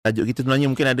Tajuk kita sebenarnya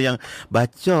mungkin ada yang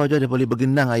baca je dia boleh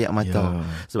bergenang ayat mata. Ya.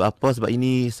 Sebab apa? Sebab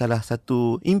ini salah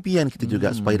satu impian kita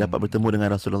juga supaya dapat bertemu dengan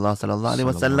Rasulullah sallallahu alaihi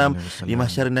wasallam Sallallahu alaihi di wasallam.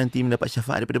 mahsyar nanti, mendapat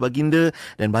syafaat daripada baginda,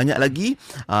 dan banyak lagi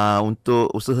untuk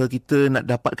usaha kita nak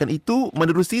dapatkan itu.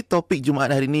 Menerusi topik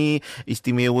Jumaat hari ini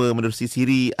istimewa, menerusi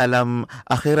siri Alam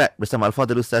Akhirat bersama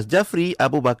Al-Fadhil Ustaz Jafri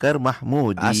Abu Bakar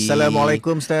Mahmudi.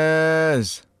 Assalamualaikum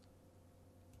Ustaz.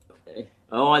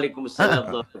 Ha. Waalaikumsalam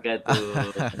warahmatullahi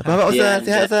wabarakatuh. Apa khabar Ustaz?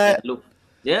 Sihat Ustaz?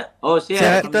 Ya, oh Sihat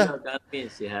sihat. kita? Alhamdulillah, kami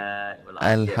sihat.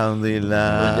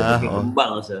 Alhamdulillah. Macam pakai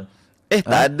kembang Ustaz.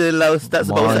 Tak adalah Ustaz,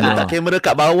 sebab Ustaz Mana? letak kamera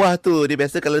kat bawah tu. Dia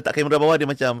biasa kalau letak kamera bawah dia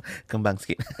macam kembang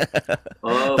sikit.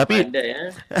 Oh, Tapi pandai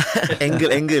ya.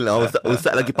 angle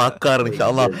Ustaz lagi pakar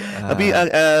insya-Allah. Tapi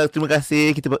terima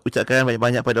kasih kita ucapkan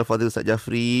banyak-banyak pada Al-Fadhil Ustaz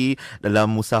Jafri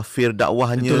dalam musafir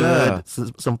dakwahnya.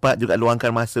 Sempat juga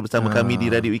luangkan masa bersama kami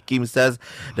di Radio IKIM Ustaz,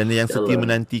 dan yang setia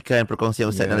menantikan perkongsian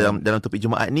Ustaz dalam topik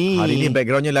Jumaat ni. Hari ni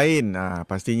backgroundnya lain.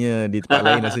 Pastinya di tempat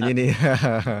lain rasanya ni.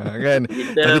 Kan?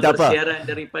 Kita Tapi tak apa. bersiaran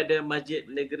daripada Masjid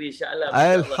Negeri Shah Alam.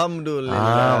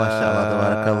 Alhamdulillah. Masya-Allah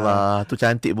tabarakallah. Tu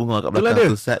cantik bunga kat Itulah belakang dia.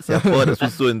 tu Ustaz. Siapa dah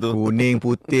susun tu? Kuning,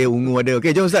 putih, ungu ada.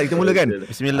 Okey, jom Ustaz kita mulakan.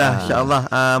 Bismillah, insya-Allah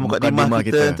mukadimah Mukadimah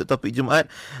kita kita. untuk topik Jumaat,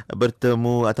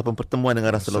 bertemu ataupun pertemuan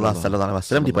dengan Rasulullah sallallahu alaihi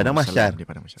wasallam di padang mahsyar.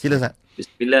 Sila Ustaz.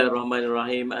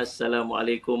 Bismillahirrahmanirrahim.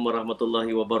 Assalamualaikum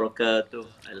warahmatullahi wabarakatuh.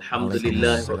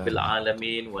 Alhamdulillah rabbil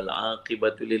alamin wal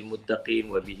aqibatu lil muttaqin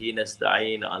wa bihi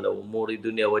nasta'in ala umuri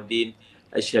dunya waddin.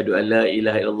 Asyhadu an la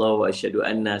ilaha illallah wa asyhadu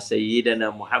anna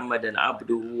sayyidana Muhammadan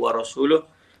abduhu wa rasuluh.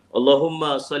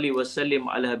 Allahumma salli wa sallim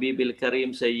ala habibil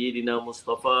karim sayyidina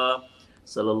Mustafa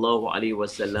sallallahu alaihi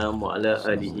wasallam wa ala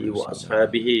alihi wa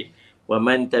ashabihi wa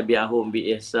man tabi'ahum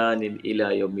bi ihsanin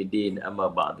ila yaumiddin, amma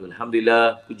ba'du.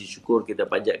 Alhamdulillah, puji syukur kita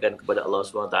panjatkan kepada Allah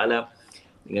SWT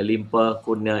dengan limpah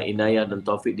kurnia, inayah dan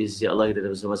taufik di sisi Allah.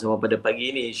 Kita bersama-sama pada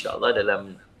pagi ini insya-Allah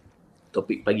dalam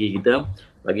topik pagi kita,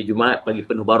 pagi Jumaat, pagi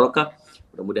penuh barakah.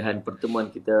 Mudah-mudahan pertemuan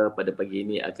kita pada pagi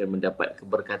ini akan mendapat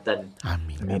keberkatan,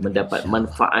 mendapat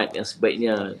manfaat yang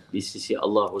sebaiknya di sisi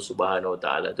Allah Subhanahu Wa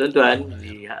Taala. Tuan-tuan,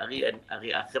 di hari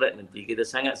akhirat nanti kita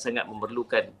sangat-sangat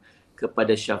memerlukan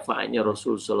kepada syafaatnya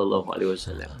Rasul sallallahu alaihi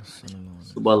wasallam.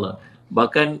 Subhanallah.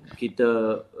 Bahkan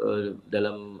kita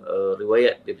dalam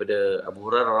riwayat daripada Abu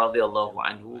Hurairah radhiyallahu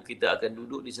anhu, kita akan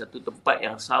duduk di satu tempat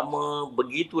yang sama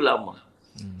begitu lama.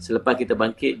 Selepas kita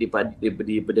bangkit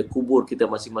daripada kubur kita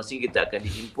masing-masing, kita akan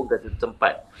dihimpun ke satu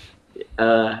tempat.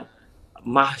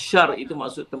 Mahsyar itu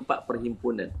maksud tempat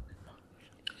perhimpunan.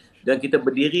 Dan kita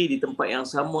berdiri di tempat yang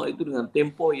sama itu dengan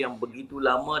tempoh yang begitu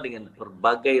lama dengan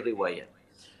berbagai riwayat.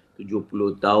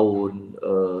 70 tahun,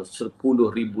 10,000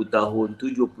 tahun,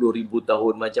 70,000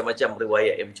 tahun, macam-macam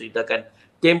riwayat yang menceritakan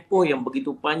tempoh yang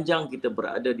begitu panjang kita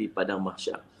berada di padang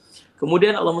mahsyar.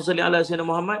 Kemudian Allahumma salli ala sayyidina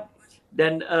Muhammad,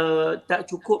 dan tak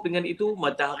cukup dengan itu,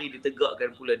 matahari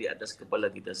ditegakkan pula di atas kepala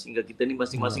kita sehingga kita ni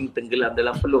masing-masing tenggelam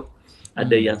dalam peluh.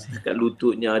 Ada yang setakat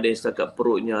lututnya, ada yang setakat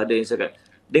perutnya, ada yang setakat,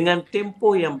 dengan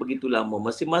tempoh yang begitu lama,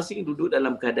 masing-masing duduk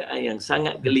dalam keadaan yang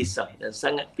sangat gelisah dan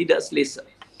sangat tidak selesa.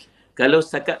 Kalau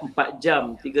setakat 4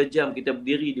 jam, 3 jam kita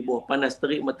berdiri di bawah panas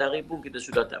terik matahari pun kita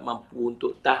sudah tak mampu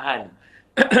untuk tahan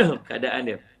keadaan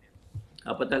dia.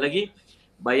 Apatah lagi,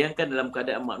 bayangkan dalam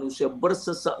keadaan manusia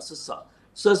bersesak-sesak.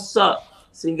 Sesak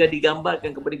sehingga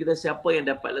digambarkan kepada kita siapa yang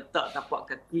dapat letak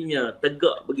tapak kakinya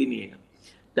tegak begini.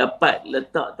 Dapat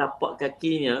letak tapak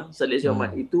kakinya, sallallahu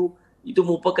alaihi wasallam, itu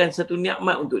merupakan satu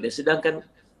nikmat untuk dia. Sedangkan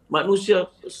manusia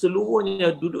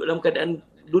seluruhnya duduk dalam keadaan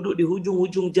duduk di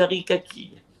hujung-hujung jari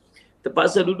kaki.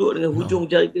 Terpaksa duduk dengan hujung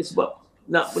jari kaki sebab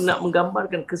nak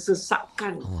menggambarkan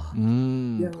kesesakan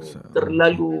yang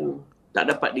terlalu tak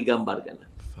dapat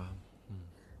digambarkan.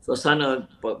 Suasana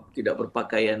tidak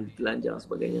berpakaian, telanjang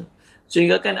sebagainya.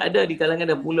 Sehingga kan ada di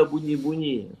kalangan dah mula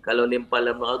bunyi-bunyi, kalau lempar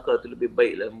dalam neraka tu lebih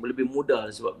baiklah, lebih mudah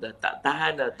sebab dah tak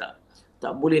tahan dah,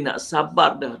 tak boleh nak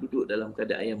sabar dah duduk dalam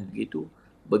keadaan yang begitu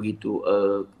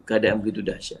keadaan begitu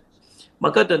dahsyat.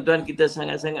 Maka tuan-tuan, kita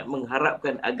sangat-sangat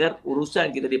mengharapkan agar urusan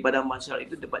kita di padang mahsyar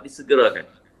itu dapat disegerakan.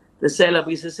 Selesailah,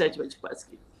 bagi selesai cepat-cepat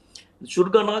sikit.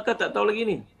 Syurga neraka tak tahu lagi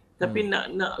ni. Tapi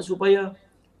nak supaya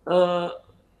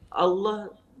Allah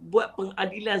buat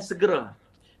pengadilan segera.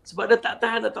 Sebab dah tak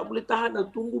tahan, dah tak boleh tahan, dah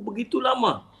tunggu begitu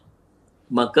lama.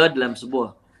 Maka dalam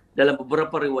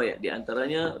beberapa riwayat, di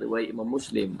antaranya riwayat Imam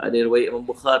Muslim, ada riwayat Imam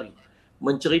Bukhari,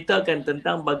 menceritakan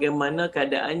tentang bagaimana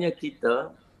keadaannya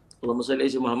kita, Allahumma salli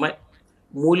ala Muhammad,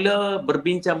 mula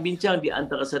berbincang-bincang di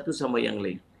antara satu sama yang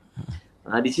lain.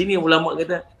 Di sini ulama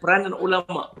kata, peranan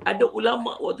ulama. Ada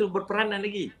ulama waktu berperanan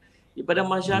lagi di padang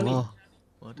mahsyar ni.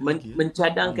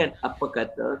 Mencadangkan apa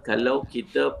kata kalau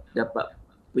kita dapat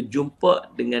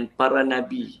berjumpa dengan para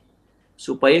nabi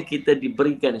supaya kita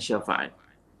diberikan syafaat.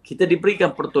 Kita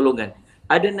diberikan pertolongan.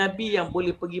 Ada Nabi yang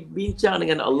boleh pergi bincang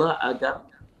dengan Allah agar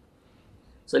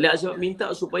Salih Azim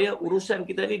minta supaya urusan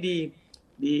kita ni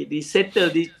di settle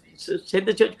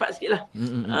cepat sikit lah.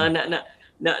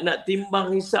 Nak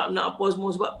timbang hisap, nak apa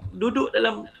semua, sebab duduk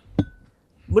dalam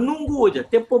menunggu aja,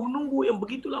 tempoh menunggu yang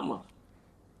begitu lama.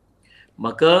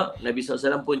 Maka Nabi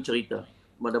SAW pun cerita,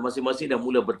 masing-masing dah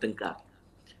mula bertengkar.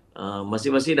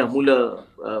 Masing-masing dah mula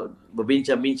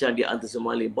berbincang-bincang di antara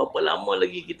sama lain. Berapa lama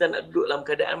lagi kita nak duduk dalam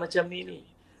keadaan macam ni?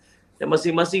 Dan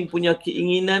masing-masing punya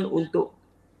keinginan untuk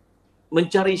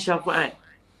mencari syafaat.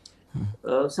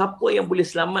 Siapa yang boleh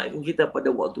selamatkan kita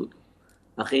pada waktu tu?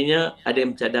 Akhirnya ada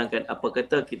yang mencadangkan, apa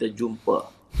kata kita jumpa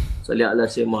Salih ala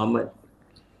Sayyid Muhammad,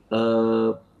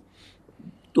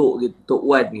 Tok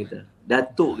Wan kita,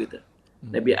 Datuk kita,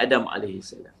 Nabi Adam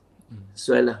AS.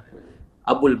 Soalah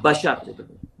Abul Bashar,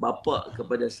 bapa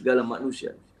kepada segala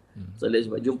manusia. Salih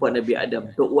sebab jumpa Nabi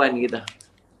Adam, Tok Wan kita,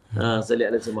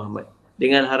 Salih ala Sayyid Muhammad,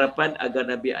 dengan harapan agar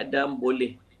Nabi Adam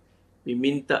boleh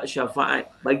minta syafaat,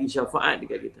 bagi syafaat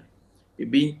dekat kita.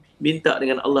 Minta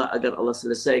dengan Allah agar Allah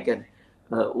selesaikan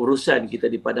urusan kita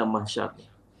di padang mahsyar.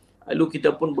 Lalu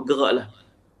kita pun bergeraklah.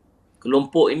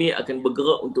 Kelompok ini akan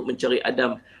bergerak untuk mencari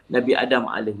Nabi Adam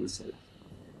AS.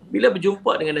 Bila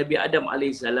berjumpa dengan Nabi Adam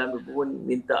AS, pun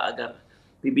minta agar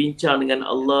berbincang dengan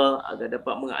Allah agar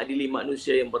dapat mengadili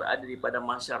manusia yang berada di padang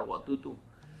mahsyar waktu tu.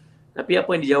 Tapi apa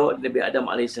yang dijawab Nabi Adam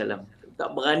AS?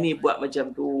 Tak berani buat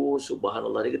macam tu.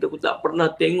 Subhanallah. Dia kata, aku tak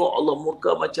pernah tengok Allah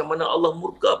murka macam mana Allah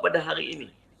murka pada hari ini.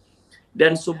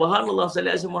 Dan subhanallah,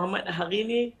 Salih Azim Muhammad, hari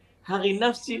ini hari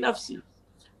nafsi-nafsi.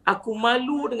 Aku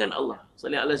malu dengan Allah.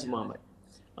 Salih Azim Muhammad.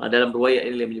 Dalam riwayat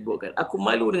ini menyebutkan, aku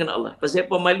malu dengan Allah. Pasal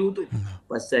apa malu tu?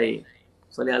 Pasal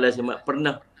Salih Azim Muhammad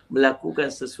pernah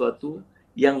melakukan sesuatu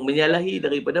yang menyalahi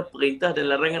daripada perintah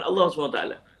dan larangan Allah SWT.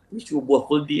 Ini syubuh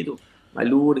khuldi tu.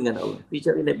 Malu dengan Allah.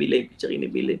 Pergi cari Nabi lain, pergi cari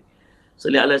Nabi lain.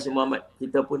 Salih Azim Muhammad,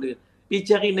 kita pun pergi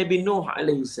cari Nabi Nuh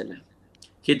AS.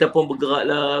 Kita pun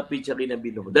bergeraklah pergi cari Nabi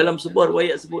Nuh. Dalam sebuah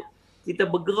riwayat sebut, kita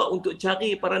bergerak untuk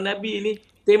cari para Nabi ni,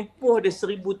 tempoh dia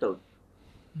 1000 tahun.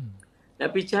 Nak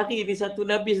pergi cari ni satu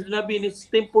Nabi ni,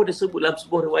 tempoh dia 1000, dalam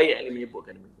sebuah riwayat yang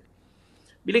menyebutkan.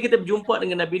 Bila kita berjumpa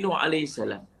dengan Nabi Nuh AS,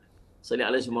 Salih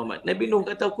Azim Muhammad, Nabi Nuh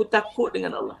kata, aku takut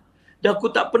dengan Allah. Dan aku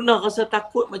tak pernah rasa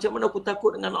takut macam mana aku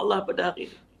takut dengan Allah pada hari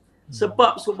ini.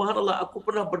 Sebab subhanallah, aku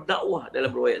pernah berdakwah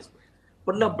dalam riwayat sebut.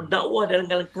 Pernah berdakwah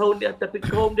dengan kaum dia, tapi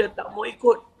kaum dia tak mau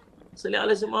ikut Salih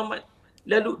Azim Muhammad.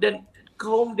 Lalu dan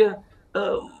kaum dia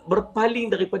berpaling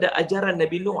daripada ajaran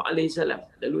Nabi Nuh AS.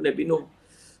 Lalu Nabi Nuh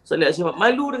Salih Azim Muhammad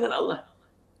malu dengan Allah.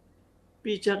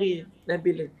 Pergi cari Nabi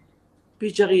lain.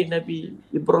 Pergi cari Nabi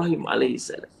Ibrahim AS.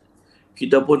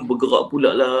 Kita pun bergerak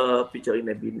pula lah pergi cari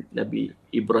Nabi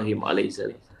Ibrahim AS.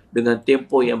 Dengan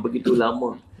tempoh yang begitu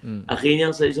lama. Akhirnya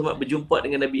saya sempat berjumpa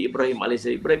dengan Nabi Ibrahim AS.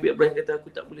 Ibrahim kata,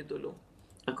 aku tak boleh tolong.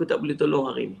 Aku tak boleh tolong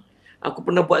hari ini. Aku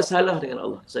pernah buat salah dengan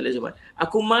Allah. Salih Azim.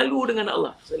 Aku malu dengan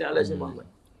Allah. Salih Azim Muhammad.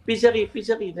 Pergi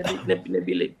cari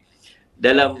Nabi lain.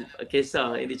 Dalam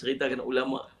kisah yang diceritakan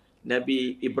ulama,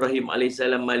 Nabi Ibrahim AS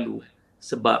malu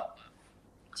sebab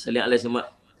Salih Azim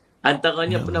Muhammad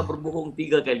antaranya pernah berbohong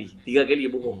 3 kali. 3 kali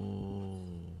bohong.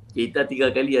 Kita 3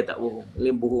 kali tak bohong.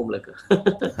 Lain bohong belaka.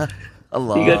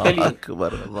 Allah 3 kali.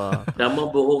 Akbar Allah. Pertama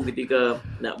bohong ketika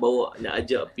nak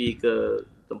ajak pergi ke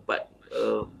tempat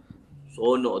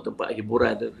seronok, tempat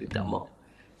hiburan tu, dia tak mau.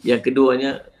 Yang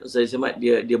keduanya, Salih Azim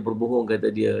dia berbohong, kata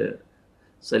dia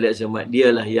Salih Azim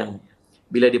dialah yang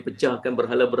bila dia pecahkan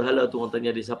berhala-berhala tu, orang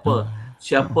tanya dia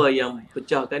siapa yang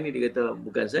pecahkan ni, dia kata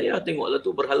bukan saya, tengoklah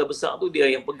tu berhala besar tu, dia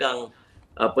yang pegang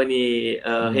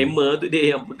hammer tu,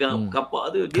 dia yang pegang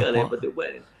kapak tu, dia lah yang patut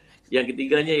buat. Yang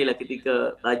ketiganya ialah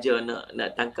ketika raja nak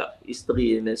tangkap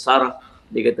isteri Sarah,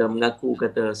 dia mengaku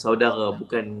saudara,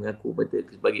 bukan mengaku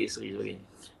sebagai isteri sebagainya,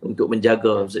 untuk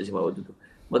menjaga Salih waktu tu.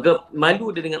 Maka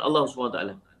malu dia dengan Allah SWT.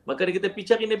 Maka dia kata, pergi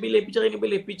cari Nabi lain,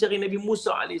 pergi cari Nabi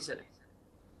Musa AS.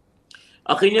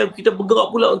 Akhirnya kita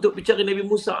bergerak pula untuk pergi cari Nabi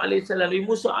Musa AS. Nabi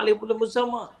Musa AS pula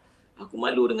bersama. Aku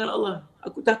malu dengan Allah.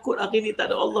 Aku takut hari ini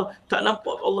tak ada Allah. Tak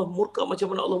nampak Allah murka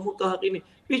macam mana Allah murka hari ini.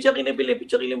 Pergi cari Nabi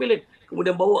lain,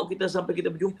 Kemudian bawa kita sampai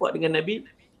kita berjumpa dengan Nabi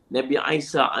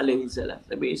Isa AS.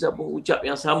 Nabi Isa pun ucap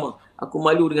yang sama. Aku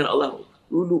malu dengan Allah.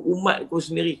 Dulu umatku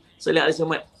sendiri, Salih Azim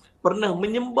Muhammad, pernah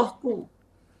menyembahku.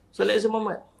 Salih Azim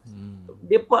Muhammad.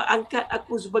 Mereka angkat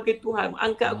aku sebagai Tuhan.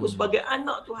 Angkat aku sebagai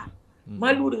anak Tuhan.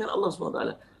 Malu dengan Allah SWT.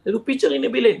 Lalu pergi cari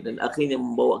Nabi lain. Dan akhirnya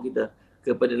membawa kita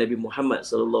kepada Nabi Muhammad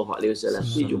SAW.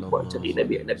 Pergi jumpa cari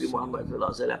Nabi Muhammad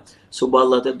SAW.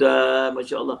 Subhanallah, tuan-tuan,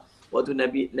 Masya Allah. Waktu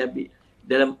Nabi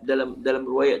dalam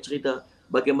riwayat cerita,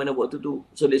 bagaimana waktu tu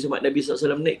Saudara Somad Nabi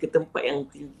SAW naik ke tempat yang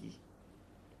tinggi.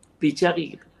 Pergi cari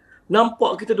kita.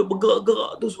 Nampak kita duk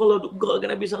bergerak-gerak tu seolah duk bergerak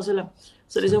dengan Nabi SAW.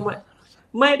 Saudara Somad,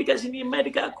 mai dekat sini, mai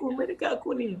dekat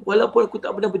aku ni. Walaupun aku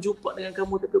tak pernah berjumpa dengan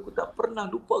kamu, tapi aku tak pernah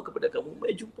lupa kepada kamu.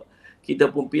 Mai jumpa. Kita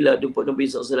pun pilih jumpa Nabi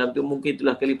SAW tu. Mungkin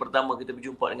itulah kali pertama kita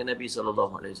berjumpa dengan Nabi SAW.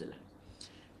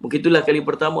 Mungkin itulah kali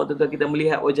pertama tuan-tuan kita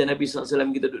melihat wajah Nabi SAW.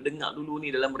 Kita duk dengar dulu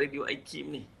ni dalam radio IKIM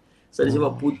ni.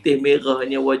 Sebab putih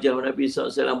merahnya wajah Nabi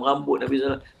SAW, rambut Nabi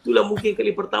SAW. Itulah mungkin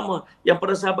kali pertama yang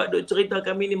para sahabat duk cerita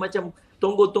kami ni macam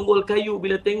tonggol-tonggol kayu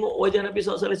bila tengok wajah Nabi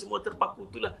SAW semua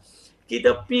terpaku. Itulah.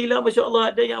 Kita pilih, Masya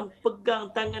Allah, ada yang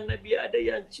pegang tangan Nabi, ada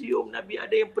yang cium Nabi,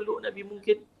 ada yang peluk Nabi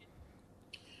mungkin.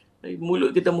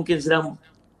 Mulut kita mungkin sedang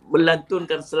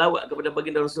melantunkan selawat kepada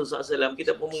baginda Rasulullah SAW.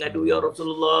 Kita pun mengadu, ya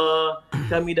Rasulullah,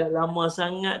 kami dah lama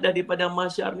sangat dah di padang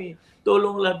mahsyar ni.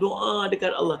 Tolonglah doa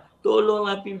dekat Allah.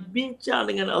 Tolonglah bincang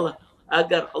dengan Allah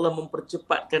agar Allah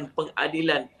mempercepatkan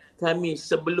pengadilan kami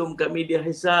sebelum kami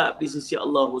dihisab di sisi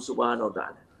Allah Subhanahu Wa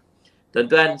Taala.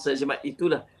 Tuan-tuan, saya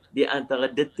itulah di antara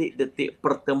detik-detik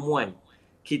pertemuan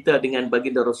kita dengan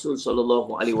baginda Rasul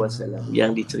sallallahu alaihi wasallam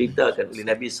yang diceritakan oleh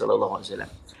Nabi sallallahu alaihi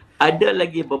wasallam. Ada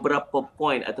lagi beberapa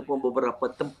poin ataupun beberapa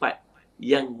tempat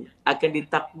yang akan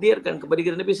ditakdirkan kepada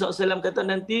Nabi sallallahu alaihi wasallam, kata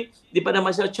nanti di pada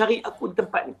masa cari aku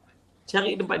tempat ni.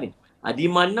 Cari tempat ni. Di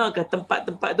manakah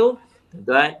tempat-tempat tu?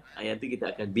 Tuan-tuan, yang tu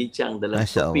kita akan bincang dalam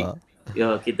topik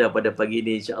kita pada pagi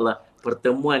ini, insya-Allah,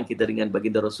 pertemuan kita dengan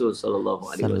baginda Rasul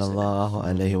sallallahu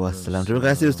alaihi wasallam.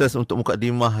 Terima kasih Ustaz untuk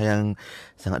mukadimah yang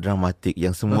sangat dramatik,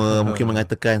 yang semua mungkin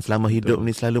mengatakan selama hidup ni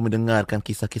selalu mendengarkan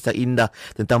kisah-kisah indah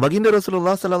tentang baginda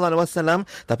Rasulullah sallallahu alaihi wasallam,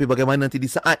 tapi bagaimana nanti di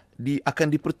saat akan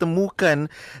dipertemukan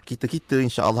kita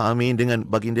insya-Allah amin dengan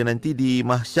baginda nanti di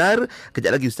mahsyar.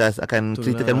 Kejap lagi Ustaz akan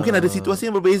ceritakan, mungkin ada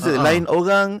situasi yang berbeza, lain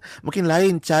orang, mungkin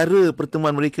lain cara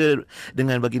pertemuan mereka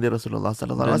dengan baginda Rasulullah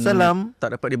sallallahu alaihi wasallam.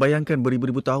 Tak dapat dibayangkan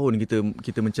beribu-ribu tahun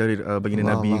kita mencari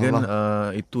baginda Nabi kan.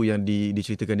 Itu yang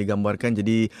diceritakan, digambarkan.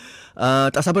 Jadi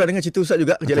tak sabar nak dengar cerita Ustaz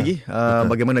juga kejap lagi.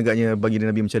 Bagaimana agaknya baginda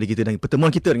Nabi mencari kita dan pertemuan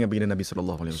kita dengan baginda Nabi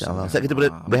sallallahu alaihi wasallam. Ustaz, kita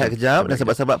berehat kejap dan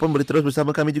sahabat-sahabat pun boleh terus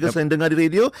bersama kami juga selain dengar di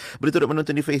radio, boleh turut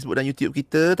menonton di Facebook dan YouTube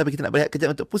kita. Tapi kita nak berehat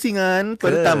kejap untuk pusingan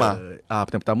pertama.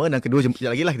 Pertama dan kedua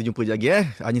kejap lagi lah, kita jumpa kejap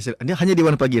lagi hanya di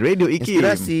Warna Pagi Radio IKIM.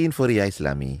 Inspirasi Inforia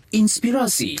Islami.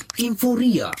 Inspirasi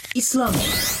Inforia Islami.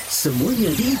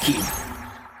 Semuanya di IKIM.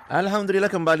 Alhamdulillah,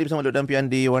 kembali bersama Dr.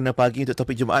 Dampian di Warna Pagi untuk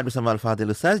topik Jumaat bersama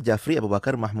Al-Fadhil Ustaz Jafri Abu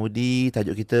Bakar Mahmudi.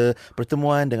 Tajuk kita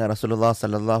pertemuan dengan Rasulullah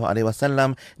sallallahu alaihi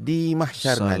wasallam di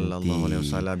mahsyar nanti. Sallallahu alaihi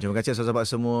wasallam. Terima kasih sahabat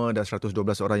semua, dah 112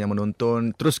 orang yang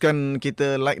menonton. Teruskan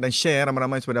kita like dan share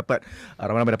ramai-ramai supaya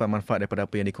ramai-ramai dapat manfaat daripada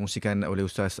apa yang dikongsikan oleh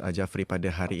Ustaz Jafri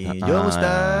pada hari ini. Jom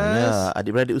Ustaz. Ya,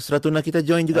 adik-beradik Usratuna kita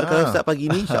join juga kalau Ustaz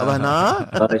pagi ni, insya-Allah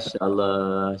nak.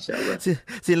 Masya-Allah, insya-Allah.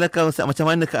 Silakan Ustaz, macam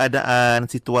mana keadaan,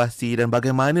 situasi dan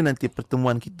bagaimana nanti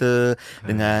pertemuan kita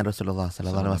dengan Rasulullah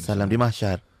sallallahu alaihi wasallam di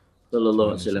mahsyar.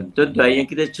 Sallallahu alaihi wasallam. Tuan-tuan, yang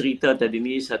kita cerita tadi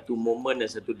ni satu momen dan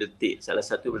satu detik. Salah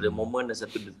satu daripada momen dan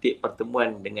satu detik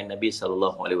pertemuan dengan Nabi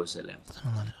sallallahu alaihi wasallam.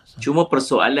 Cuma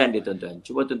persoalan dia tuan-tuan.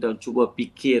 Cuba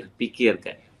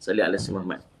fikirkan. Sallallahu alaihi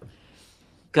Muhammad.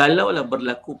 Kalaulah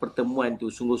berlaku pertemuan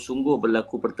tu, sungguh-sungguh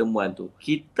berlaku pertemuan tu,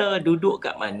 kita duduk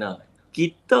kat mana?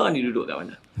 Kita ni duduk kat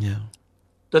mana? Ya.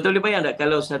 Tuan-tuan boleh bayang tak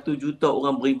kalau 1 juta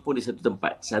orang berhimpun di satu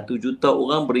tempat? 1 juta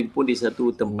orang berhimpun di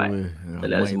satu tempat.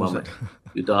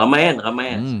 Ramai kan?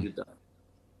 1 juta.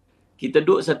 Kita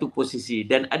duduk satu posisi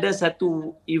dan ada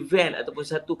satu event ataupun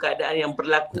satu keadaan yang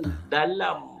berlaku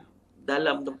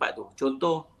dalam tempat tu.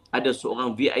 Contoh, ada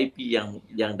seorang VIP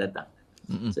yang datang.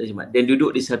 Dan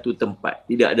duduk di satu tempat.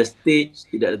 Tidak ada stage,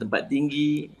 tidak ada tempat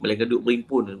tinggi, melainkan duduk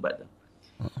berhimpun di tempat tu.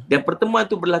 Dan pertemuan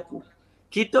tu berlaku.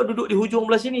 Kita duduk di hujung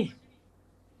belah sini.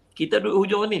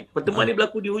 Pertemuan ni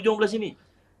berlaku di hujung belah sini.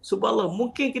 Subhanallah,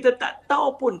 mungkin kita tak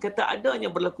tahu pun kata adanya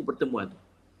berlaku pertemuan tu.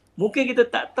 Mungkin kita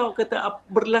tak tahu kata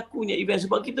berlakunya event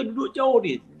sebab kita duduk jauh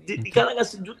ni. Di kalangan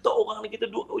 1 juta orang ni kita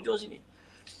duduk di hujung sini.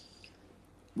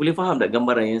 Boleh faham tak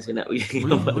gambaran yang saya nak bagi?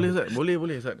 Boleh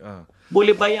Ustaz.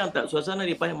 Boleh bayang tak suasana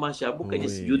di padang mahsyar bukannya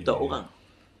 1 juta orang.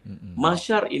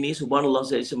 Mahsyar ini subhanallah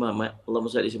Allahumma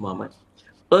salli ala Muhammad.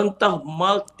 Entah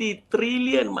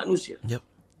multi-trillion manusia. Yep.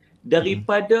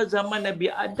 Daripada zaman Nabi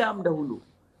Adam dahulu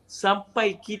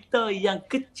sampai kita yang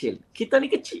kecil. Kita ni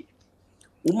kecil.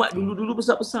 Umat dulu-dulu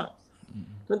besar-besar.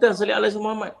 Tuan-tuan, sallallahu alaihi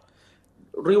Muhammad.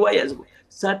 Riwayat sebut.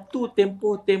 Satu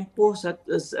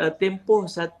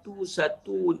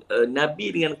Nabi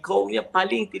dengan kaumnya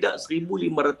paling tidak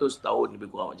 1,500 tahun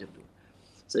lebih kurang macam tu.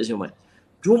 Sallallahu alaihi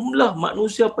jumlah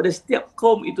manusia pada setiap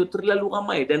kaum itu terlalu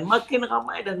ramai dan makin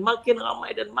ramai dan makin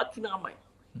ramai dan makin ramai.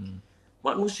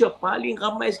 manusia paling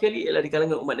ramai sekali ialah di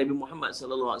kalangan umat Nabi Muhammad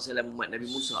sallallahu alaihi wasallam, umat Nabi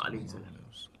Musa alaihi salam.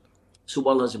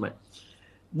 Subhanallah semua.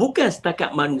 Bukan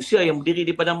setakat manusia yang berdiri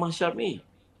di padang mahsyar ni.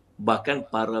 Bahkan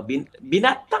para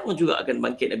binatang juga akan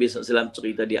bangkit. Nabi SAW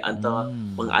cerita di antara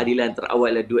pengadilan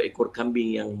terawal adalah 2 ekor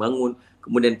kambing yang bangun.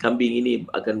 Kemudian kambing ini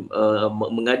akan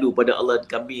mengadu pada Allah.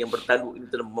 Kambing yang bertanduk ini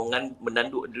telah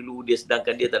menanduk dulu dia,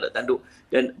 sedangkan dia tak ada tanduk.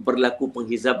 Dan berlaku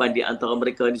penghizaban di antara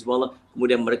mereka ini semua.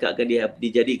 Kemudian mereka akan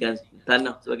dijadikan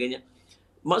tanah sebagainya.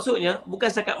 Maksudnya bukan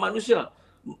setakat manusia.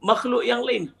 Makhluk yang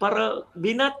lain, para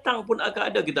binatang pun akan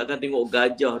ada. Kita akan tengok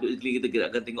gajah di sekeliling kita, kita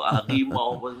akan tengok harimau,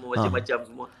 macam-macam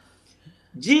semua.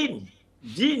 Jin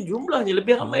jumlahnya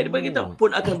lebih ramai daripada kita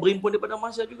pun akan berimpun daripada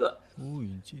masa juga.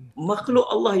 Makhluk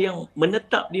Allah yang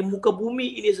menetap di muka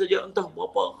bumi ini saja entah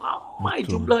berapa ramai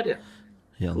jumlah dia.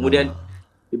 Ya, kemudian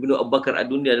Ibnu Abu Bakar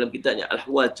Ad-Dunya dalam kitabnya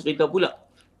Al-Ahwal cerita pula,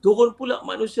 turun pula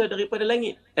manusia daripada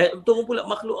langit. Turun pula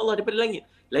makhluk Allah daripada langit.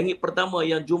 Langit pertama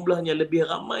yang jumlahnya lebih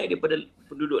ramai daripada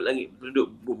penduduk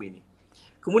bumi ini.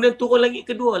 Kemudian turun langit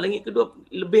kedua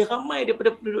lebih ramai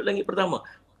daripada penduduk langit pertama.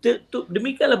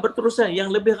 Demikianlah berterusan, yang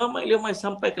lebih ramai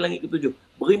sampai ke langit ketujuh.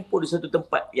 Berimpun di satu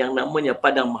tempat yang namanya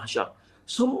Padang Mahsyar.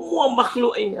 Semua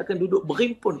makhluk ini akan duduk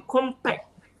berimpun, kompak,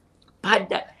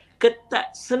 padat,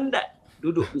 ketat, sendat,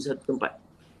 duduk di satu tempat.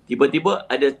 Tiba-tiba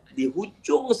ada di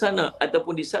hujung sana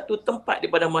ataupun di satu tempat di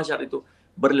Padang Mahsyar itu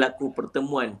berlaku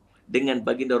pertemuan dengan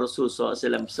baginda Rasul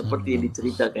SAW seperti yang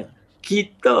diceritakan.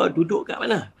 Kita duduk kat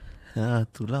mana? Ya,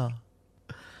 itulah.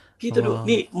 Kita duduk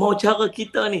ni, mau cara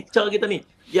kita ni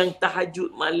yang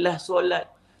tahajud malas solat,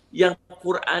 yang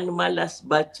Quran malas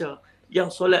baca,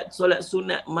 yang solat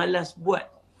sunat malas buat,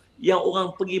 yang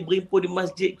orang pergi berimpun di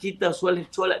masjid kita,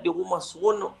 solat di rumah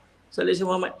seronok. Sallallahu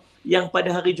Muhammad. Yang pada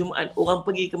hari Jumaat orang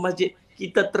pergi ke masjid,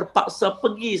 kita terpaksa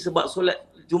pergi sebab solat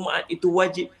Jumaat itu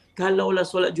wajib. Kalaulah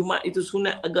solat Jumaat itu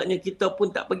sunat, agaknya kita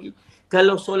pun tak pergi.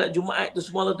 Kalau solat Jumaat itu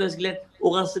semua tuan sekalian,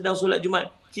 orang sedang solat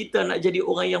Jumaat, kita nak jadi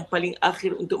orang yang paling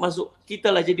akhir untuk masuk.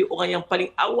 Kita lah jadi orang yang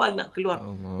paling awal nak keluar.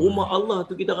 Rumah Allah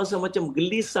tu kita rasa macam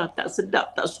gelisah, tak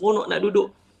sedap, tak seronok nak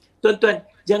duduk. Tuan-tuan,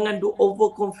 jangan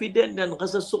overconfident dan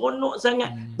rasa seronok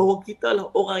sangat bahawa kita lah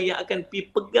orang yang akan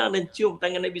pergi pegang dan cium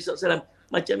tangan Nabi SAW.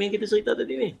 Macam yang kita cerita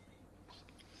tadi ni.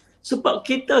 Sebab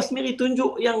kita sendiri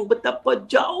tunjuk yang betapa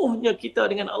jauhnya kita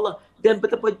dengan Allah dan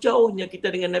betapa jauhnya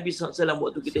kita dengan Nabi SAW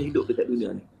waktu kita hidup dekat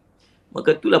dunia ni.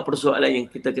 Maka itulah persoalan yang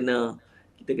kita kena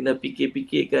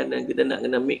fikir-fikirkan dan kita nak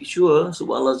kena make sure,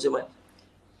 subhanallah,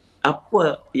 apa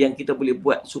yang kita boleh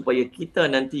buat supaya kita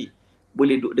nanti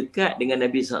boleh duduk dekat dengan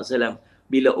Nabi SAW.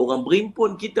 Bila orang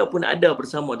berimpun, kita pun ada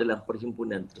bersama dalam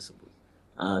perhimpunan tersebut.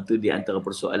 Itu di antara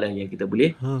persoalan yang kita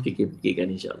boleh fikir-fikirkan,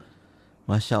 insyaAllah.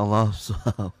 Masya Allah,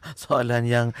 soalan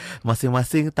yang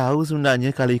masing-masing tahu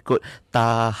sebenarnya kalau ikut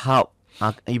tahap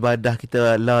ibadah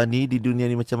kita lah ni di dunia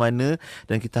ni macam mana,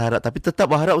 dan kita harap, tapi tetap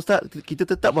berharap Ustaz, kita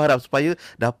tetap berharap supaya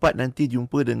dapat nanti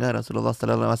jumpa dengan Rasulullah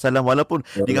sallallahu alaihi wasallam, walaupun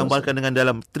digambarkan dengan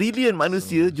dalam trilion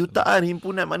manusia, jutaan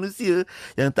himpunan manusia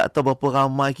yang tak tahu berapa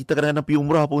ramai. Kita kadang-kadang pergi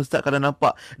umrah pun Ustaz, kadang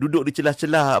nampak duduk di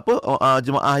celah-celah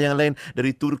jemaah yang lain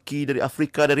dari Turki, dari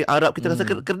Afrika, dari Arab, kita rasa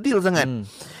kerdil sangat.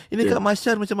 Ini kat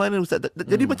mahsyar macam mana Ustaz?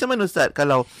 Jadi macam mana Ustaz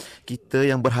kalau kita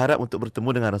yang berharap untuk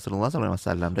bertemu dengan Rasulullah sallallahu alaihi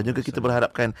wasallam dan juga kita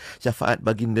berharapkan syafaat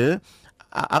baginda,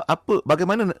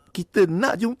 bagaimana kita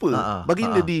nak jumpa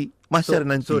baginda di mahsyar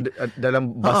nanti?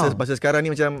 Dalam bahasa sekarang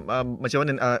ni macam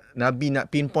mana Nabi nak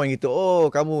pinpoint gitu,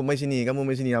 kamu mai sini,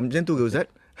 macam tu ke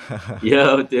Ustaz?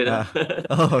 Ya, betul.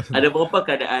 Ada beberapa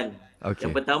keadaan.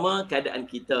 Yang pertama keadaan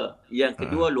kita, yang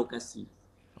kedua lokasi.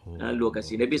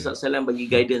 Lokasi. Nabi SAW bagi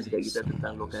guidance kat kita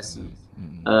tentang lokasi.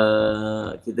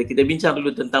 Kita bincang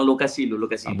dulu tentang lokasi dulu.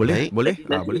 Boleh?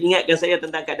 Nanti ingatkan saya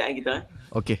tentang keadaan kita.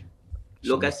 Okey.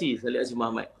 Lokasi, sallallahu alaihi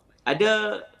Muhammad.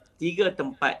 Ada 3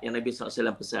 tempat yang Nabi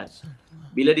SAW pesan.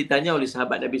 Bila ditanya oleh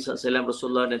sahabat Nabi SAW,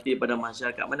 Rasulullah nanti pada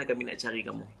mahsyar, kat mana kami nak cari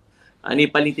kamu? Ini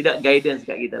paling tidak guidance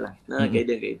kat kita lah.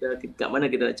 Guidance kat kita, kat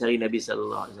mana kita nak cari Nabi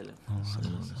SAW.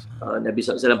 Nabi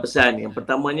SAW pesan, yang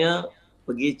pertamanya,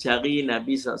 pergi cari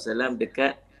Nabi SAW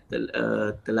dekat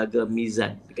Telaga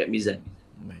Mizan. Dekat Mizan.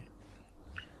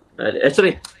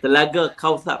 Telaga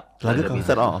Kauthar. Telaga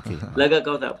Kauthar, okey. Telaga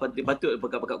Kauthar. Patut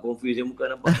pakat-pakat confuse yang muka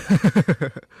nampak.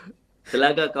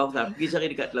 Telaga Kauthar. Pergi cari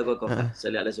dekat Telaga Kauthar.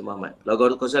 Sallallahu alaihi Muhammad.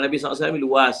 Telaga Kauthar Nabi SAW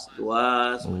luas.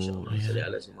 Masya-Allah. Sallallahu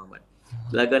alaihi Muhammad.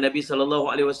 Telaga Nabi SAW,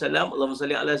 Allahumma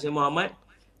salli ala sayyidina Muhammad,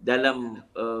 dalam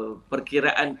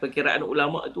perkiraan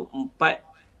ulama itu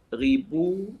 4,000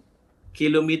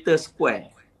 kilometer square.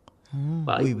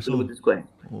 4,000 kilometer square.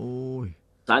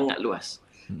 Sangat luas.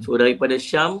 So daripada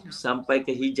Syam sampai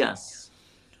ke Hijaz.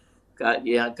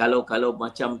 Kalau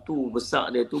macam tu besar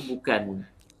dia tu bukan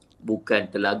Bukan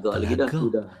telaga lagi dah.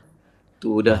 Telaga?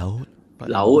 Tu dah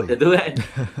laut dah tu kan.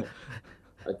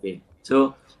 Okey.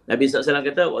 So Nabi SAW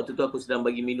kata waktu tu aku sedang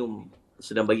bagi minum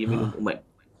umat.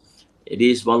 Jadi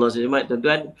subhanallah selamat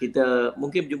tuan-tuan, kita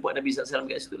mungkin berjumpa Nabi SAW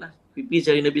kat situ lah. Pipi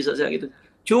cari Nabi SAW gitu.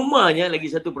 Cumanya lagi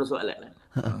satu persoalan lah.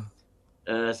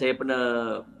 Saya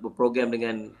pernah berprogram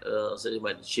dengan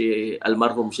Syekh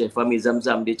almarhum Syekh Fahmi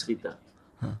Zamzam, dia cerita.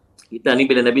 Kita ni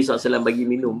bila Nabi SAW bagi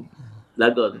minum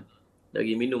laga tu,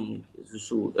 bagi minum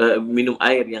susu, minum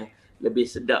air yang lebih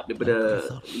sedap daripada,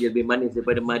 lebih manis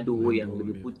daripada madu, yang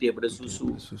lebih putih daripada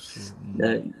susu.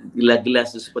 Dan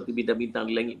gelas-gelas seperti bintang-bintang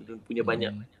di langit punya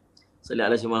banyak. Sallallahu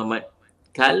alaihi Muhammad.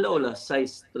 Kalaulah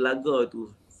saiz telaga tu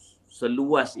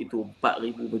seluas itu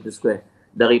 4,000 meter square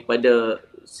daripada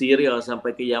Syria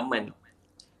sampai ke Yaman,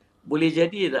 boleh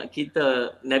jadi tak kita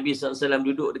Nabi SAW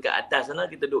duduk dekat atas sana,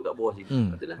 kita duduk kat bawah sini?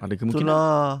 Ada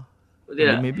kemungkinan. Betul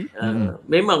tak? Maybe.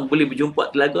 Memang boleh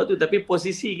berjumpa telaga tu, tapi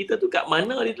posisi kita tu kat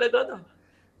mana di telaga tu?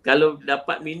 Kalau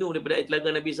dapat minum daripada air telaga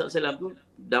Nabi SAW tu,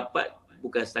 dapat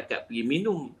bukan setakat pergi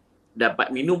minum, dapat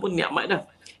minum pun nikmat dah.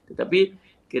 Tetapi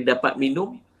dapat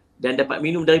minum dan dapat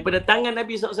minum daripada tangan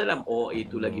Nabi SAW. Oh,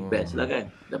 itu lagi best lah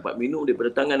kan. Dapat minum daripada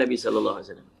tangan Nabi SAW.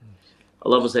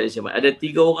 Allahumma salli alaihi. Ada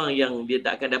 3 orang yang dia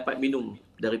tak akan dapat minum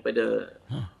daripada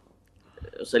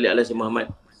sallallahu alaihi Muhammad,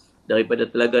 daripada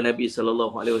telaga Nabi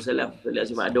sallallahu alaihi wasallam.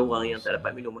 Ada orang yang tak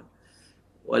dapat minum.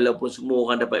 Walaupun semua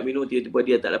orang dapat minum, tiba-tiba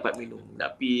dia tak dapat minum.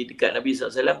 Tapi dekat Nabi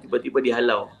sallallahu alaihi wasallam tiba-tiba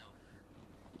dihalau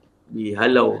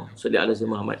sallallahu alaihi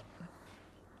Muhammad.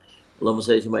 Allahumma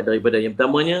salli alaihi daripada yang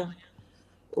pertamanya,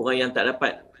 orang yang tak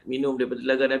dapat minum daripada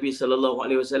telaga Nabi sallallahu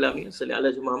alaihi wasallam ni sallallahu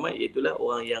alaihi Muhammad, iaitulah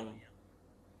orang yang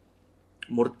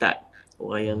murtad.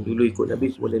 Orang yang dulu ikut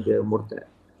Nabi kemudian dia murtad.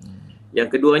 Yang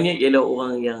keduanya ialah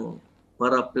orang yang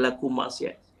para pelaku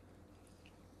maksiat.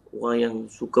 Orang yang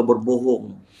suka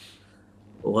berbohong.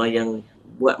 Orang yang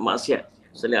buat maksiat.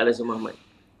 Sallallahu alaihi Muhammad.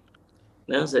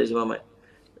 Sallallahu alaihi Muhammad.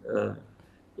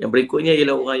 Yang berikutnya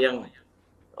ialah orang yang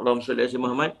Allahumma salli alaihi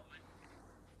Muhammad.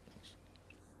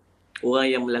 Orang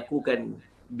yang melakukan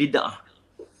bid'ah.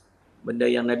 Benda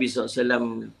yang Nabi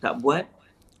SAW tak buat,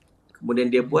 kemudian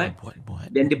dia buat.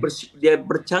 Dan dia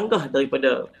bercanggah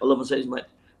daripada Allahumma salli alaihi Muhammad,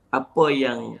 apa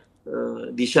yang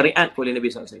disyariat oleh Nabi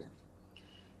SAW.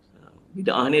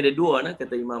 Bid'ah ni ada 2 lah,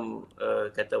 kata imam,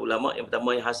 kata ulama. Yang pertama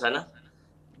yang hasanah,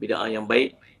 bid'ah yang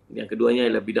baik. Yang keduanya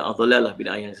ialah bid'ah dhalalah,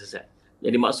 bid'ah yang sesat.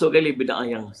 Jadi maksud kali bid'ah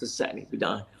yang sesat ni,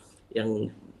 bid'ah yang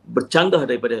bercanggah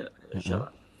daripada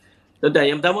syarak. Tuan-tuan,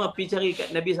 yang pertama pergi cari kat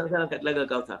Nabi SAW kat Telaga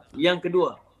Kautsar. Yang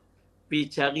kedua,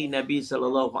 pergi cari Nabi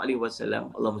SAW,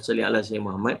 Allahumma salli ala sayyidina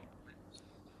Muhammad,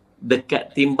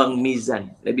 dekat timbang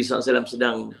mizan. Nabi SAW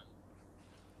sedang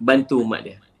bantu umat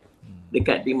dia.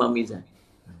 Dekat timbang mizan.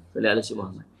 Sallallahu alaihi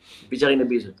Muhammad. Pergi cari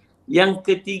Nabi SAW. Yang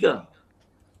ketiga,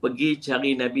 pergi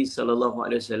cari Nabi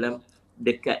SAW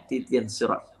dekat titian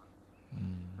sirat.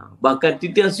 Bahkan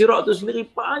titian sirat tu sendiri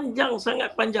panjang,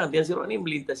 sangat panjang. Titian sirat ni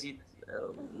melintasi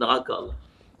neraka Allah.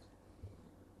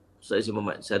 Sallallahu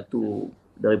Muhammad.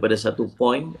 Daripada satu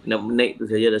point, nak menaik tu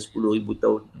saja dah 10,000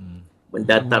 tahun.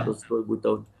 Mendatar tu 10,000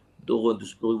 tahun. Turun tu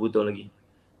 10,000 tahun lagi.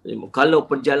 Jadi, kalau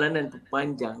perjalanan tu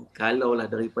panjang, kalaulah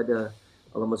daripada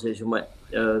Allahumma salli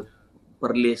alaihi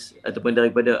Perlis ataupun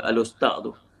daripada Al-Ustaq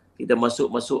tu, kita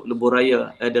masuk lebuh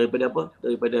raya, daripada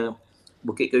Daripada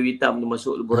Bukit Kayu Hitam tu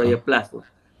masuk lebuh raya Plus tu,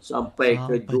 sampai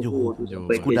ke Johor tu,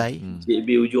 sampai Skudai. ke JB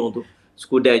ujung tu,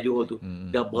 Skudai Johor tu,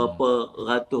 dah berapa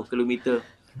ratus kilometer.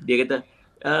 Dia kata,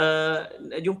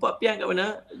 jumpa Pian kat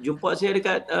mana? Jumpa saya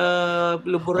dekat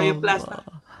lebuh raya Plus lah.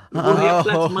 Lebuh raya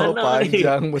Plus mana panjang, ni?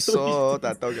 Panjang besar,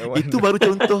 tak tahu kat mana. Itu baru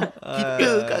contoh kita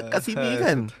kat sini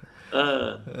kan.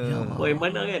 Poin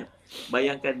mana kan?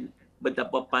 Bayangkan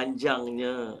betapa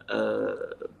panjangnya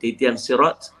titian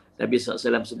sirat. Nabi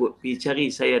SAW sebut, pergi cari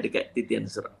saya dekat titian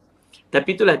sirat.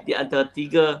 Tapi itulah di antara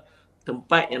 3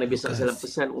 tempat yang Nabi SAW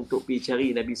pesan untuk pergi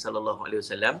cari Nabi SAW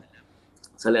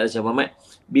Sallallahu alaihi Muhammad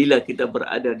bila kita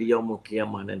berada di yaumul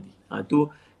qiyamah nanti.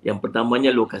 Itu yang pertamanya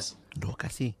lokasi.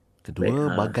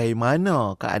 Kedua,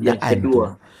 bagaimana keadaan? Yang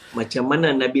kedua, macam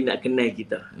mana Nabi nak kenal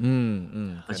kita?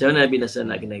 Macam mana Nabi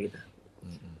nak kenal kita?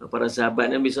 Para sahabat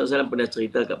Nabi SAW pernah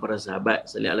cerita kat para sahabat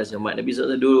sallallahu alaihi wasallam. Nabi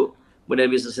SAW duduk, kemudian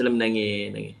Nabi SAW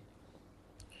menangis.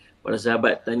 Para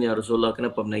sahabat tanya Rasulullah,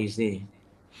 kenapa menangis ni?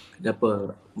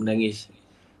 Kenapa menangis?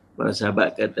 Para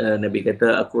sahabat kata, Nabi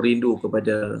kata, aku rindu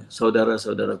kepada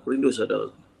saudara-saudara, aku rindu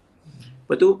saudara.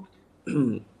 Lepas tu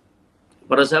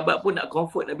para sahabat pun nak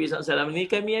comfort Nabi SAW. Ni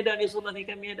kami ada ni, Rasulullah, ni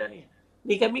kami ada ni.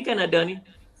 Ni kami kan ada ni.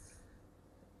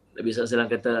 Nabi SAW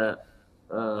kata,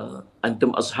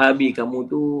 antum ashabi, kamu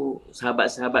tu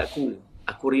sahabat-sahabatku.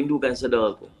 Aku rindukan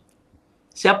saudaraku.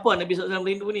 Siapa Nabi SAW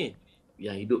rindu ni?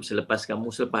 Yang hidup selepas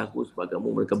kamu, selepas aku, sebab kamu,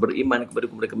 mereka beriman kepada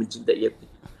aku, mereka mencintai aku.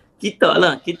 Kita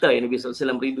yang Nabi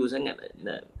SAW rindu sangat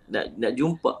nak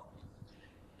jumpa.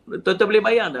 Tuan-tuan boleh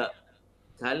bayang tak?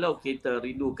 Kalau kita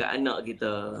rindu kat anak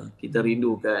kita, kita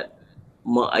rindu kat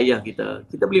mak ayah kita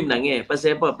boleh menangis.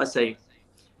 Pasal apa?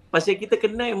 Pasal kita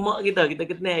kenal mak kita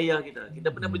kenal ayah kita.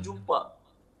 Kita pernah berjumpa.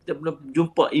 Kita pernah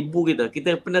jumpa ibu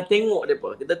kita pernah tengok mereka,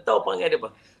 kita tahu perangai mereka.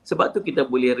 Sebab tu kita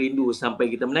boleh rindu sampai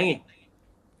kita menangis.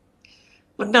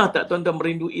 Pernah tak tuan-tuan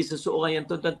merindui seseorang yang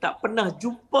tuan-tuan tak pernah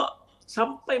jumpa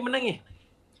sampai menangis?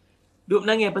 Duk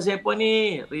menangis pasal apa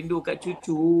ni? Rindu kat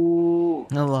cucu.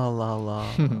 Allah.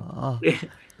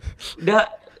 Dah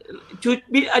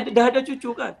ada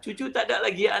cucu kan? Cucu tak ada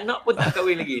lagi, anak pun tak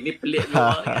kahwin lagi. Ni pelik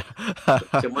orang kan?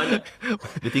 Macam mana?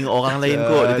 Dia tengok orang lain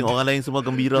kot. Dia tengok orang lain semua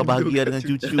gembira, bahagia dengan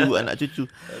cucu, anak cucu.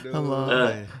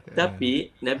 Allah.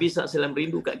 Tapi Nabi SAW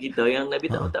rindu kat kita yang Nabi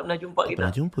tak pernah jumpa kita. Tak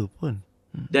pernah jumpa pun.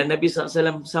 Dan Nabi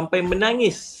SAW sampai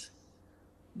menangis,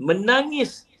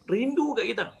 rindu kat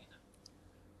kita.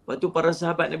 Lepas tu para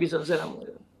sahabat Nabi SAW,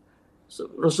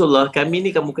 Rasulullah, kami ni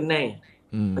kamu kenal.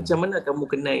 Macam mana kamu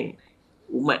kenal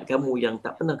umat kamu yang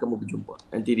tak pernah kamu berjumpa?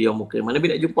 Nanti dia yaumul qiyamah.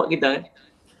 Nabi nak jumpa kita kan?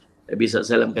 Nabi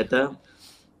SAW kata,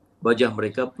 wajah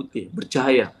mereka putih,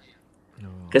 bercahaya.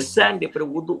 Kesan daripada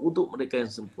wuduk-wuduk mereka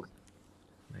yang sempurna.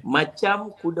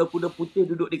 Macam kuda-kuda putih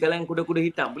duduk di kalangan kuda-kuda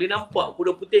hitam. Boleh nampak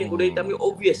kuda putih, kuda hitam ni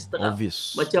obvious, terang.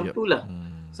 Macam itulah.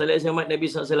 Salat Ahmad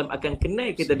Nabi SAW akan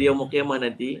kenal kita di yaumul qiyamah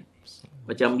nanti.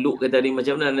 Macam Luke kata ni,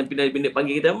 macam mana Nabi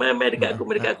panggil kita, mai dekat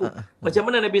aku. Macam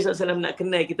mana Nabi SAW nak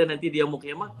kenal kita nanti di yaumul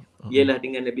qiyamah? Ialah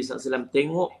dengan Nabi SAW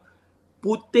tengok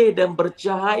putih dan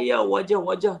bercahaya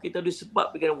wajah-wajah kita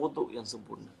disebab dengan wuduk yang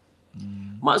sempurna.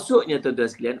 Maksudnya tuan-tuan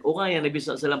sekalian, orang yang Nabi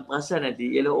SAW perasan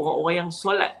nanti ialah orang-orang yang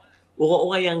solat.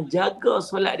 Orang-orang yang jaga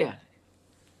solat dia.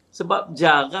 Sebab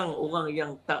jarang orang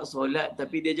yang tak solat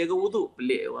tapi dia jaga wuduk.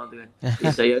 Pelik orang tu kan.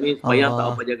 Saya ni semayang tak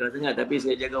apa jaga sangat tapi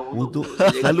saya jaga wuduk.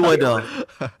 Selalu ada.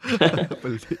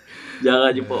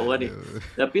 Jarang jumpa orang ni.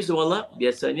 Tapi subhanallah,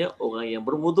 biasanya orang yang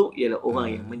berwuduk ialah orang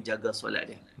yang menjaga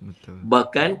solat dia.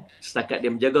 Bahkan setakat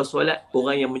dia menjaga solat,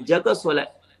 orang yang menjaga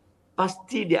solat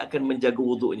pasti dia akan menjaga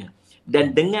wuduknya.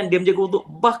 Dan dengan dia menjaga wuduk,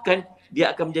 bahkan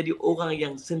dia akan menjadi orang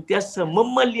yang sentiasa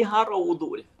memelihara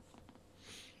wuduk dia.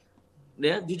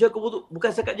 Dia jaga wuduk,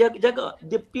 bukan setakat jaga,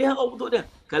 dia pelihara wuduk dia.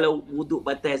 Kalau wuduk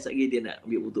batal sekali dia nak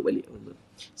ambil wuduk balik.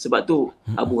 Sebab tu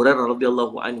Abu Hurairah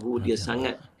radhiyallahu anhu dia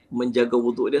sangat menjaga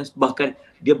wuduk dia, bahkan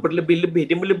dia berlebih-lebih,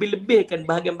 dia melebih-lebihkan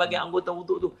bahagian-bahagian anggota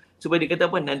wuduk tu. Supaya dia kata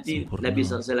apa, nanti Nabi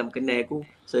SAW kenal aku,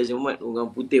 saya Muhammad, orang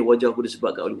putih wajah aku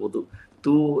disebabkan oleh wuduk.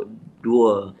 Tu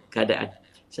dua keadaan.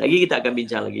 Sekali kita akan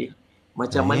bincang lagi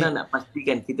macam mana nak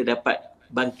pastikan kita dapat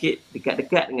bangkit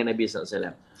dekat-dekat dengan Nabi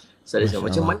SAW.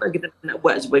 Macam mana kita nak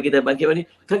buat supaya kita bangkit ni?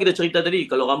 Kan kita cerita tadi,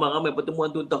 kalau ramai-ramai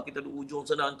pertemuan tu, entah kita duduk ujung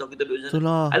sana, entah kita duduk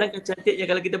sana. Alangkah cantiknya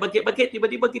kalau kita bangkit-bangkit,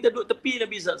 tiba-tiba kita duduk tepi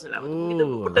Nabi SAW. Kita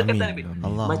berdekatan Nabi.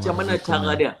 Macam mana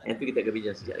cara dia? Yang tu kita akan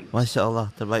bincang sekejap lagi. Masya Allah,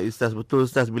 terbaik Ustaz. Betul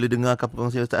Ustaz, bila dengar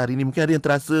perkongsian Ustaz hari ni, mungkin ada yang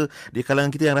terasa di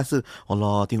kalangan kita yang rasa,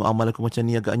 Allah, tengok amal aku macam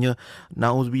ni, agaknya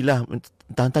na'udzubillah,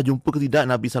 entah jumpa ke tidak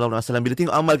Nabi SAW. Bila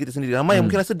tengok amal kita sendiri, ramai yang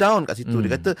mungkin rasa down kat situ.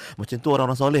 Dia kata macam tu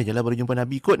orang-orang soleh je lah baru jumpa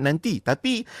Nabi kot nanti.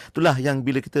 Tapi itulah yang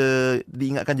bila kita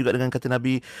diingatkan juga dengan kata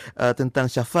Nabi tentang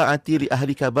syafaati li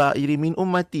ahli kabairi min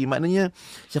ummati. Maknanya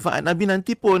syafaat Nabi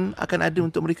nanti pun akan ada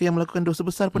untuk mereka yang melakukan dosa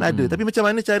besar pun ada. Tapi macam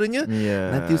mana caranya?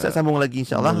 Nanti Ustaz sambung lagi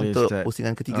insya-Allah untuk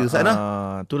pusingan ketiga Ustaz.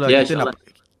 Itulah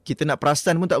kita nak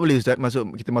perasan pun tak boleh Ustaz.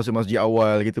 Kita masuk masjid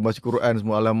awal, kita baca Quran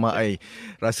semua, alamak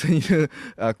rasanya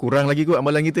kurang lagi kot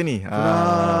amalan kita ni.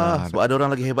 Sebab ada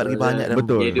orang lagi hebat, lagi banyak dan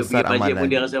dia besar amalan.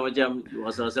 Dia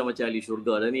rasa macam ahli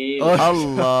syurga dah ni.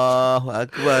 Allahu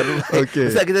akbar.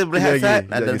 Ustaz, kita berehat Ustaz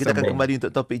dan kita akan kembali untuk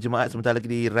topik Jumaat sebentar lagi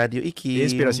di Radio IKIM,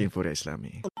 Inspirasi Inforia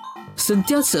Islami.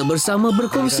 Sentiasa bersama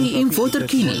berkongsi info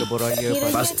terkini.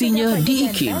 Pastinya di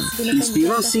IKIM,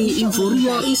 Inspirasi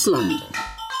Inforia Islami.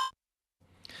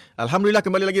 Alhamdulillah,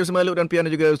 kembali lagi bersama Luke dan Pian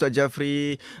dan juga Ustaz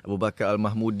Jafri Abu Bakar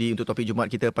Al-Mahmudi untuk topik Jumaat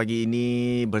kita pagi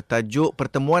ini bertajuk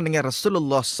pertemuan dengan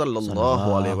Rasulullah sallallahu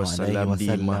alaihi wasallam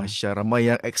di mahsyar. Ramai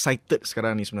yang excited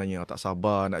sekarang ni sebenarnya, tak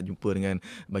sabar nak jumpa dengan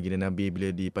baginda Nabi bila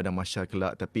di padang mahsyar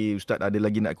kelak. Tapi Ustaz ada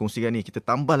lagi nak kongsikan ni, kita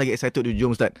tambah lagi excited di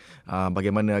hujung Ustaz.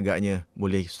 Bagaimana agaknya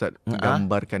boleh Ustaz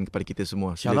gambarkan kepada kita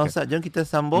semua? Silakan Ustaz, jom kita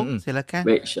sambung. Silakan.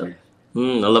 Baik, insya-Allah.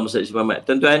 Allahumma salli Muhammad.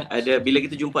 Tuan-tuan, ada bila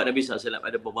kita jumpa Nabi SAW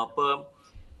ada beberapa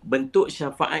bentuk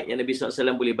syafaat yang Nabi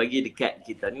SAW boleh bagi dekat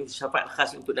kita. Ni syafaat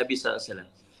khas untuk Nabi SAW.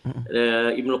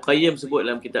 Ibnu Qayyim sebut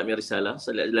dalam kitabnya Risalah,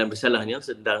 dalam risalahnya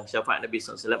tentang syafaat Nabi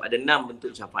SAW, ada 6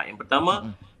 bentuk syafaat. Yang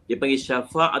pertama, dia panggil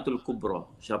syafaatul kubra,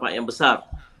 syafaat yang besar.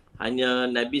 hanya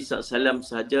Nabi SAW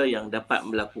sahaja yang dapat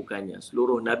melakukannya.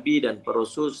 Seluruh Nabi dan para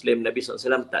Rasul selain Nabi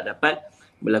SAW tak dapat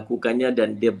melakukannya,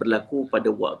 dan dia berlaku pada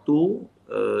waktu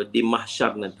di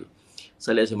mahsyar nanti.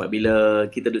 Salih Ahmad, bila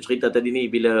kita duk cerita tadi ni,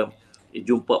 bila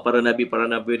jumpa para Nabi,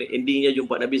 endingnya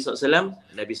jumpa Nabi SAW,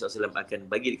 Nabi SAW akan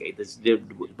bagi dekat kita, dia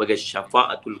disebut sebagai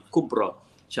syafa'atul kubra,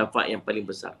 syafaat yang paling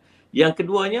besar. Yang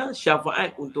keduanya,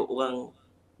 syafaat untuk orang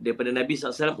daripada Nabi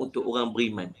SAW untuk orang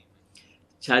beriman.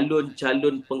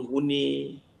 Calon-calon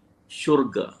penghuni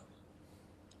syurga.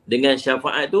 Dengan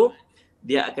syafaat tu,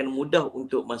 dia akan mudah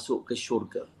untuk masuk ke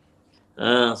syurga.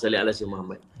 Salih ala Sayyidina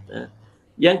Muhammad.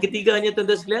 Yang ketiganya,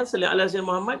 tuan-tuan sekalian, salih ala Sayyidina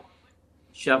Muhammad,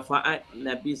 syafaat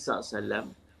Nabi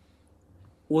SAW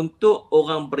untuk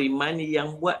orang beriman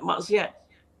yang buat maksiat.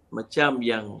 Macam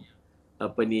yang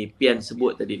Pian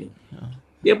sebut tadi ni.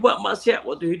 Dia buat maksiat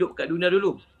waktu hidup kat dunia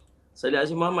dulu. Salih ala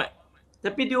Sayyidina Muhammad.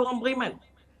 Tapi dia orang beriman.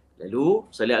 Lalu,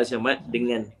 salih ala Sayyidina Muhammad,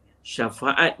 dengan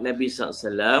syafaat Nabi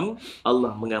SAW,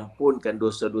 Allah mengampunkan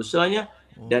dosa-dosanya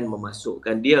dan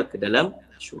memasukkan dia ke dalam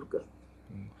syurga.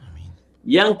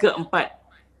 Yang keempat,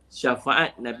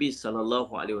 syafaat Nabi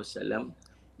SAW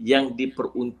yang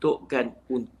diperuntukkan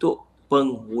untuk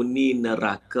penghuni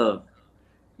neraka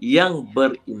yang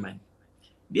beriman.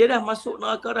 Dia dah masuk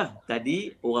neraka dah.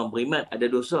 Tadi orang beriman ada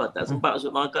dosa, tak sempat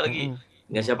masuk neraka lagi.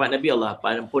 Dengan syafaat Nabi, Allah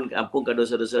ampunkan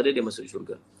dosa-dosa dia masuk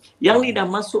syurga. Yang ni dah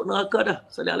masuk neraka dah,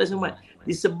 sallallahu alaihi wasallam,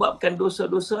 disebabkan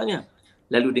dosa-dosanya.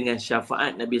 Lalu dengan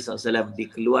syafaat Nabi SAW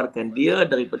dikeluarkan dia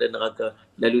daripada neraka,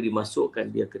 lalu dimasukkan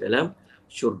dia ke dalam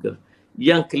syurga.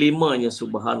 Yang kelimanya,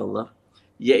 subhanallah,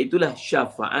 iaitulah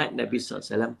syafaat Nabi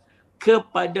SAW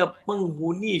kepada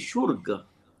penghuni syurga.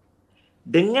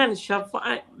 Dengan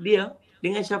syafaat dia,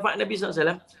 dengan syafaat Nabi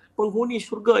SAW, penghuni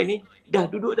syurga ini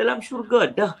dah duduk dalam syurga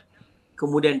dah.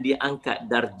 Kemudian diangkat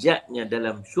darjatnya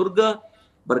dalam syurga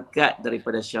berkat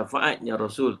daripada syafaatnya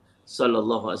Rasul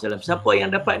sallallahu alaihi wasallam. Siapa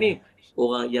yang dapat ni?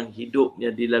 Orang yang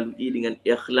hidupnya dilalui dengan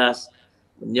ikhlas,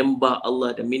 menyembah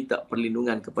Allah dan minta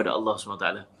perlindungan kepada Allah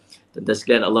SWT. Tuan-tuan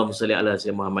sekalian, Allahumma salli ala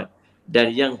Sayyidina Muhammad. Dan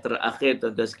yang terakhir,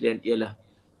 tuan-tuan sekalian, ialah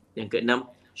yang keenam,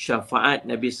 syafaat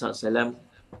Nabi SAW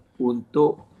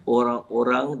untuk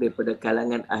orang-orang daripada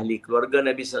kalangan ahli keluarga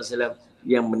Nabi SAW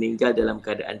yang meninggal dalam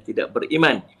keadaan tidak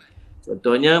beriman.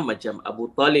 Contohnya macam Abu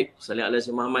Talib, sallallahu alaihi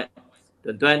wasallam Muhammad.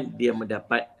 Tuan-tuan, dia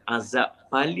mendapat azab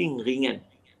paling ringan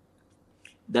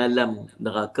dalam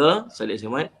neraka, sallallahu alaihi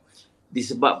wasallam,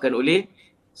 disebabkan oleh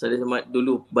sallallahu alaihi wasallam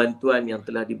dulu bantuan yang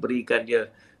telah diberikan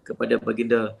dia kepada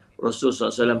baginda Rasul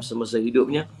SAW semasa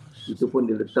hidupnya. Itu pun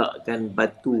diletakkan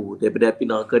batu daripada api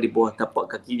neraka di bawah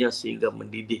tapak kakinya sehingga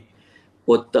mendidih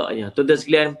otaknya. Tuan-tuan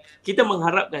sekalian, kita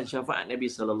mengharapkan syafaat Nabi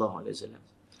SAW.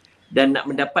 Dan nak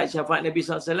mendapat syafaat Nabi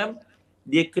SAW,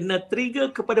 dia kena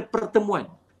trigger kepada pertemuan.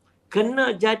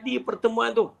 Kena jadi pertemuan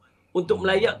tu untuk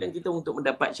melayakkan kita untuk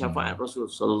mendapat syafaat Rasul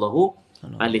sallallahu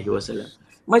alaihi wasallam.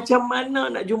 Macam mana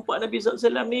nak jumpa Nabi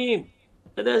SAW ni?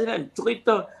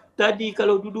 Cerita tadi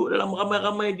kalau duduk dalam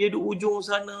ramai-ramai, dia duduk ujung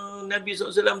sana, Nabi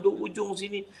SAW duduk ujung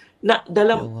sini. Nak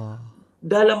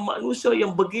dalam manusia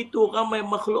yang begitu ramai,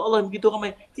 makhluk Allah begitu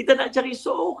ramai, kita nak cari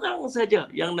seorang saja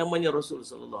yang namanya Rasul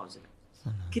sallallahu alaihi wasallam.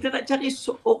 Kita nak cari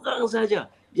seorang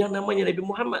saja yang namanya Nabi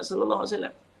Muhammad sallallahu alaihi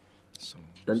wasallam.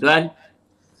 Tuan-tuan,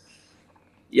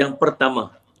 yang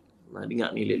pertama,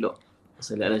 dengar ni elok.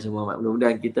 Sallallahu alaihi wasallam.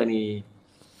 Mudah-mudahan kita ni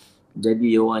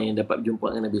jadi orang yang dapat berjumpa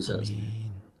dengan Nabi sallallahu alaihi wasallam.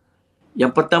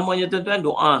 Yang pertamanya, tuan-tuan,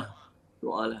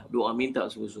 doalah. Doa minta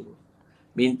sungguh-sungguh.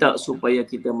 Minta supaya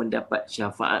kita mendapat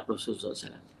syafaat Rasulullah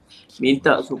SAW.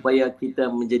 Minta supaya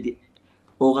kita menjadi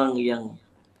orang yang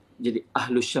jadi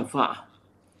ahlus syafa'ah.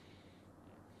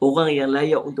 Orang yang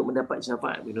layak untuk mendapat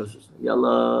syafaat Rasulullah. Ya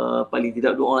Allah, paling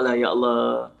tidak doalah, ya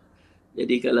Allah,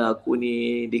 jadikanlah aku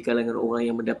ni di kalangan orang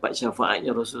yang mendapat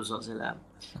syafaatnya Rasulullah SAW.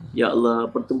 Ya Allah,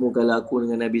 pertemukanlah aku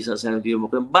dengan Nabi SAW.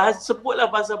 Sebutlah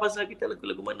bahasa-bahasa kita,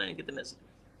 lagu-lagu mana yang kita nak sebut.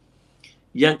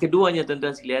 Yang keduanya,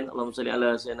 tuan-tuan sekalian, Allahumma salli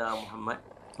ala Sayyidina Muhammad.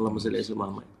 Allahumma salli ala Sayyidina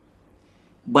Muhammad.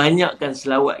 Banyakkan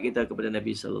selawat kita kepada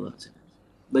Nabi SAW.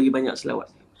 Bagi banyak selawat.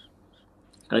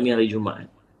 Hari ni hari Jumaat.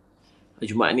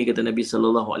 Hari Jumaat ni kata Nabi SAW,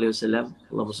 Allahumma salli ala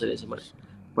Sayyidina Muhammad,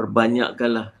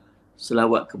 perbanyakkanlah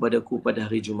selawat kepadaku pada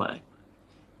hari Jumaat.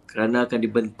 Kerana akan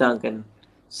dibentangkan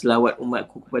selawat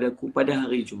umatku kepadaku pada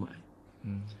hari Jumaat.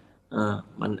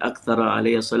 Man akthara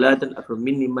alayya salatan akram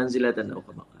minni manzilatan aw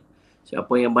kama.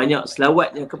 Siapa yang banyak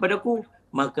selawatnya kepadaku,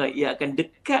 maka ia akan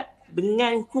dekat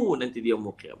denganku nanti di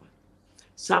yaumul qiyamah.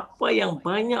 Siapa yang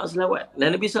banyak selawat,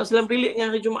 dan Nabi SAW relate dengan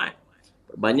hari Jumaat.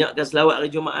 Banyakkan selawat hari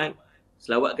Jumaat.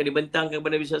 Selawat akan dibentangkan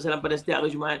kepada Nabi SAW pada setiap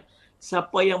hari Jumaat.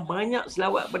 Siapa yang banyak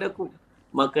selawat padaku,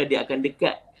 maka dia akan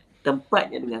dekat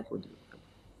tempatnya denganku.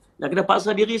 Nak kena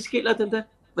paksa diri sikit lah, tuan-tuan.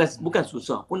 bukan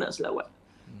susah pun nak selawat.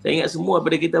 Saya ingat semua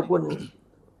daripada kita pun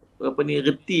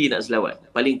reti nak selawat.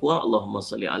 Paling kurang Allahumma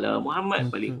salli ala Muhammad,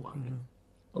 paling kurang.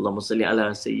 Allahumma salli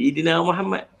ala Sayyidina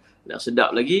Muhammad. Nak sedap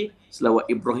lagi, selawat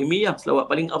Ibrahimiyah, selawat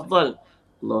paling afdal.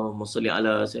 Allahumma salli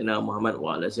ala Sayyidina Muhammad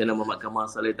wa ala Sayyidina Muhammad kama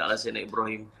sallaita ala Sayyidina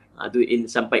Ibrahim. Tu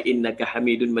sampai innaka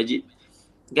Hamidun Majid.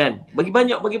 Kan? Bagi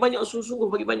banyak, sungguh-sungguh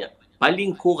bagi banyak.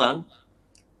 Paling kurang,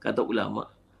 kata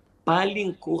ulama,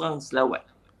 paling kurang selawat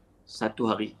satu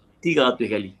hari 300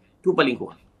 kali. Tu paling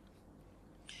kurang.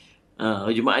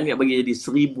 Jumaat ni nak bagi jadi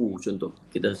 1000 contoh.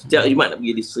 Kita setiap Jumaat nak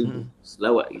bagi jadi 1000.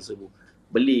 Selawat lagi 1000.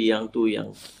 Beli yang tu yang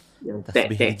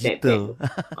tasbih digital.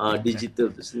 Digital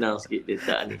tu senang sikit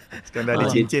letak ni. Sekarang dah ada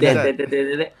cincin dah.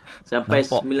 Sampai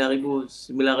 9,930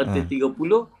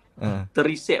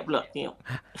 terreset pula. Tengok.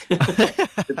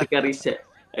 Tekan reset.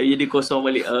 Jadi kosong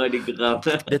balik. Dia geram.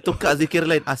 Dia tukar zikir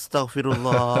lain.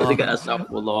 Astaghfirullah. Dia cakap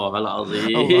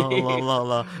astaghfirullahalazim.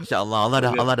 Allah. InsyaAllah Allah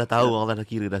dah tahu, Allah dah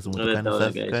kira dah semua. Allah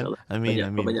tahu kan. Amin.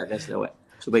 Perbanyakkan selawat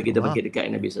supaya kita makin dekat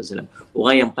dengan Nabi SAW.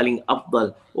 Orang yang paling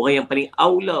afdal, orang yang paling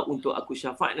aula untuk aku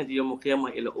syafaat nanti yaumul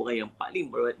qiyamah ialah orang yang paling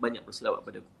banyak berselawat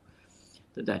padaku.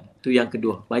 Tuan-tuan, tu yang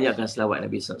kedua, banyakkan selawat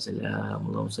Nabi SAW.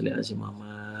 Allahumma salli ala Sayyidina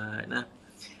Muhammad.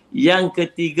 Yang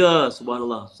ketiga,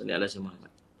 subhanallah, salli ala Sayyidina Muhammad.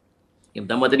 Yang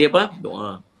pertama tadi apa?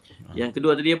 Doa. Yang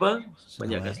kedua tadi apa?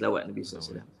 Banyakkan selawat Nabi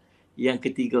SAW. Yang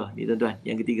ketiga, ni tuan-tuan,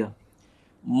 yang ketiga,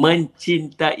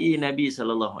 mencintai Nabi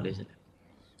SAW.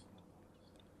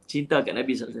 Cinta kat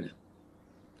Nabi SAW.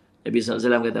 Nabi SAW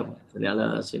kata apa? Salli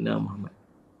ala Sayyidina Muhammad.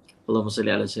 Allahumma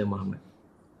salli ala Sayyidina Muhammad.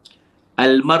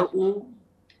 Al-mar'u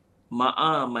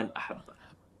ma'a man ahabba.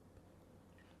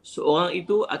 Seorang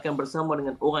itu akan bersama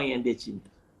dengan orang yang dia cinta.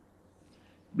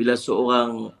 Bila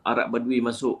seorang Arab Badui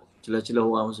masuk, celah-celah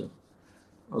orang masuk,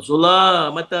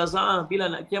 Rasulullah, mata sa'ah,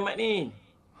 bila nak kiamat ni?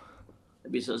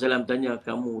 Nabi SAW tanya,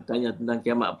 kamu tanya tentang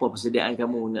kiamat, apa persediaan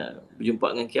kamu nak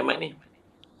berjumpa dengan kiamat ni?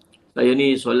 Saya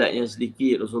ni solatnya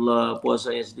sedikit Rasulullah,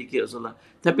 puasanya sedikit Rasulullah.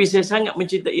 Tapi saya sangat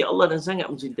mencintai Allah dan sangat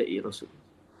mencintai Rasul.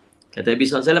 Kata Nabi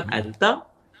SAW, anta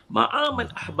ma'aman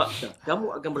ahbabta.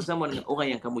 Kamu akan bersama dengan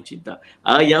orang yang kamu cinta.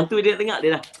 Yang tu dia dengar,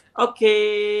 dia dah,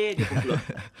 okey. Dia pun keluar.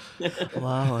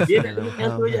 Wow, dia nak dengar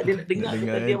yang tu je. Dia nak dengar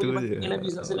dia boleh masuk dengan Nabi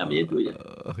SAW. Yang tu je.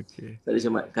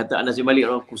 Kata Anas bin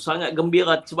Malik, aku sangat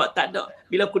gembira sebab tak ada.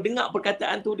 Bila aku dengar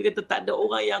perkataan tu, dia kata tak ada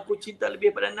orang yang aku cinta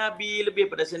lebih pada Nabi,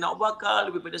 lebih pada Sayyidina Abu Bakar,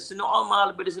 lebih pada Sayyidina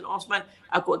Umar, lebih pada Sayyidina Osman.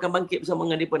 Aku akan bangkit bersama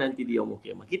dengan mereka nanti di yaumul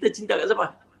qiyamah. Kita cinta kat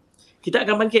siapa? Kita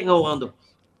akan bangkit dengan orang tu.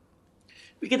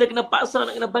 Tapi kita kena paksa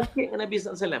nak kena bangkit dengan Nabi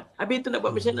SAW. Habis itu nak buat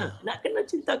macam mana? Nak kena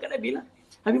cinta kat Nabi lah.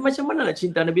 Habis macam mana nak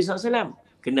cinta Nabi SAW?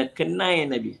 Kena kenal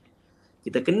Nabi.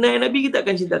 Kita kenal Nabi, kita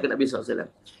akan cinta kat Nabi SAW.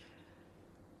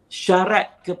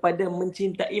 Syarat kepada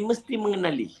mencintai mesti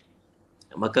mengenali.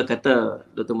 Maka kata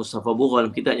Dr. Mustafa Bugha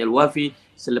dalam kitabnya Al-Wafi,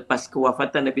 selepas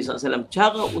kewafatan Nabi SAW,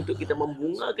 cara untuk kita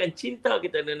membungakan cinta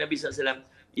kita dengan Nabi SAW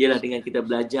ialah dengan kita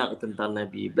belajar tentang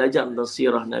Nabi, belajar tentang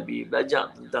sirah Nabi,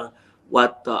 belajar tentang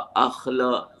watak,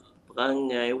 akhlak,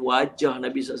 perangai, wajah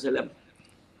Nabi SAW,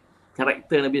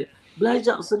 karakter Nabi.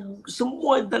 Belajar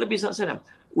semua tentang Nabi SAW.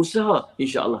 Usaha,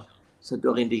 insya-Allah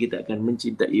satu hari nanti kita akan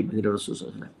mencintai baginda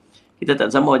Rasulullah SAW. Kita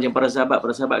tak sama macam para sahabat.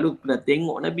 Para sahabat lu pernah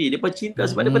tengok Nabi. Mereka cinta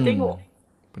sebab mereka tengok.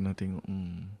 Pernah tengok.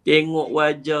 Tengok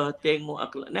wajah, tengok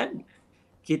akhlak Nabi.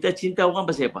 Kita cinta orang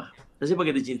pasal apa? Pasal apa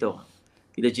kita cinta orang?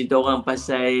 Kita cinta orang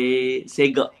pasal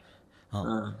segak.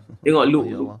 Tengok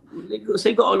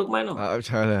segak lu ke mana? Alah,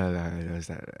 Ustaz.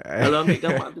 Kalau ambil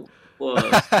gambar tu. Wah,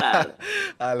 Ustaz.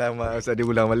 Alamak, Ustaz dia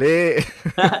ulang balik.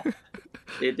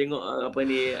 Saya tengok apa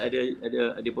ni,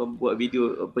 ada buat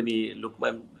video apa ni,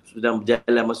 Luqman sedang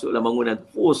berjalan masuk dalam bangunan.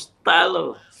 Oh, style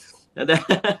tu.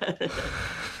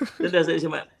 Tanda saya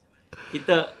semak.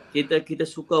 Kita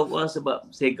suka orang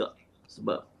sebab segak,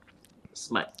 sebab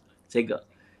smart, segak.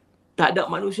 Tak ada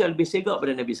manusia lebih segak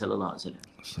pada Nabi sallallahu alaihi wasallam.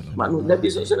 Nabi sallallahu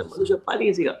alaihi wasallam manusia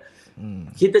paling segak.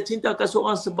 Kita cintakan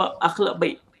seorang sebab akhlak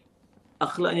baik.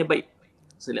 Akhlaknya baik.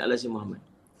 Sallallahu alaihi Muhammad.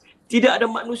 Tidak ada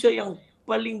manusia yang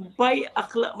paling baik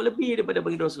akhlak melebihi daripada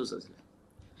baginda Rasulullah SAW.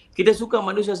 Kita suka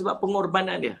manusia sebab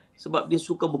pengorbanan dia. Sebab dia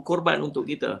suka berkorban untuk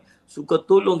kita. Suka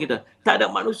tolong kita. Tak ada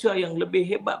manusia yang lebih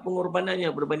hebat pengorbanannya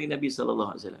berbanding Nabi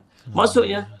SAW.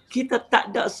 Maksudnya, kita tak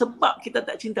ada sebab kita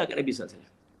tak cinta kat Nabi SAW.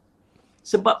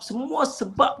 Sebab semua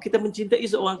sebab kita mencintai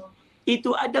seorang,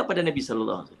 itu ada pada Nabi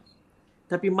SAW.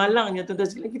 Tapi malangnya tuan-tuan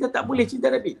sekalian, kita tak boleh cinta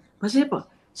Nabi. Pasal apa?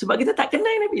 Sebab kita tak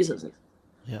kenal Nabi SAW.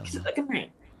 Kita tak kenal.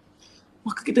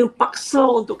 Maka kita paksa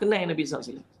untuk kenal Nabi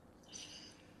SAW.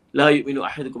 La yu'minu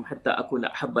ahadukum hatta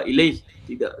akuna habba ilaih.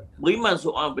 Tidak beriman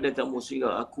seorang pada kamu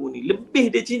sehingga aku ni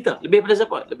lebih dia cinta. Lebih pada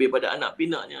siapa? Lebih pada anak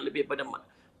pinaknya, lebih pada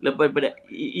daripada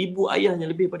ibu ayahnya,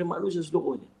 lebih pada manusia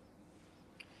seluruhnya.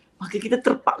 Maka kita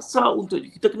terpaksa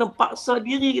kita kena paksa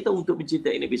diri kita untuk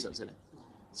mencintai Nabi SAW.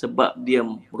 Sebab dia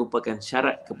merupakan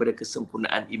syarat kepada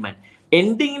kesempurnaan iman.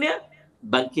 Ending dia,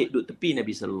 bangkit duduk tepi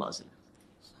Nabi SAW.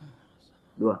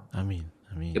 2. Amin.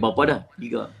 Berapa dah?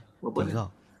 3. Berapa dah?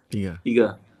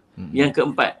 3. Yang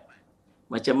keempat,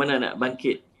 macam mana nak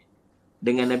bangkit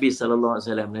dengan Nabi SAW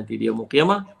nanti dia yaumul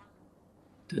qiyamah?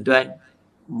 Tuan-tuan,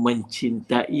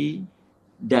 mencintai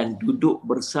dan duduk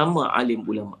bersama alim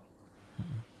ulama.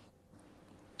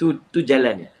 Tu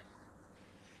jalannya.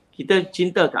 Kita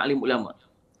cinta kat alim ulama.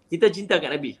 Kita cinta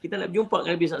kat Nabi. Kita nak berjumpa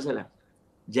dengan Nabi SAW.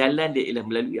 Jalan dia ialah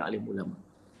melalui alim ulama.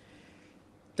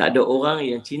 Tak ada orang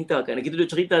yang cinta kat Nabi. Kita duduk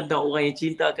cerita tentang orang yang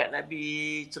cinta kat Nabi.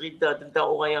 Cerita tentang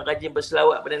orang yang rajin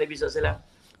berselawat pada Nabi SAW.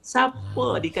 Siapa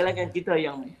di kalangan kita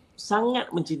yang sangat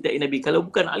mencintai Nabi kalau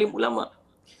bukan alim ulama?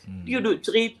 Dia duduk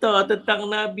cerita tentang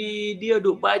Nabi. Dia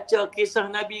duduk baca kisah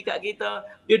Nabi kat kita.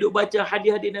 Dia duduk baca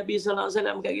hadis-hadis Nabi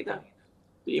SAW kat kita.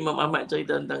 Imam Ahmad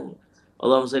cerita tentang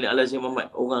Allahumma salli ala sayyidina Muhammad.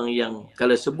 Orang yang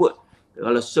kalau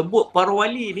sebut para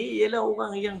wali ni ialah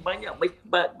orang yang banyak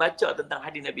baca tentang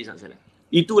hadis Nabi SAW.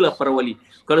 Itulah para wali.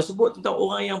 Kalau sebut tentang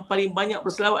orang yang paling banyak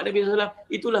berselawat Nabi SAW,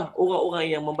 itulah orang-orang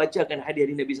yang membacakan hadis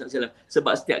Nabi SAW.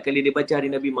 Sebab setiap kali dia baca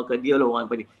hadis Nabi, maka dialah orang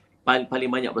paling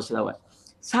banyak berselawat.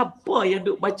 Siapa yang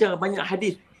duk baca banyak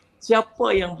hadis?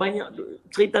 Siapa yang banyak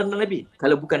cerita tentang Nabi?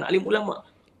 Kalau bukan alim ulama.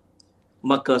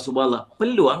 Maka subhanallah,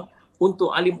 peluang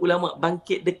untuk alim ulama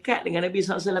bangkit dekat dengan Nabi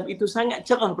SAW itu sangat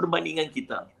cerah berbandingan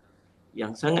kita.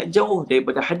 Yang sangat jauh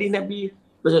daripada hadis Nabi,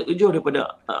 jauh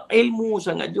daripada ilmu,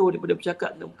 sangat jauh daripada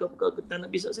bercakap tentang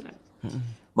Nabi SAW.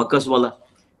 Maka subhanallah,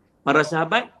 para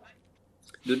sahabat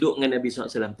duduk dengan Nabi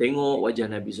SAW, tengok wajah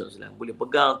Nabi SAW, boleh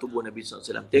pegang tubuh Nabi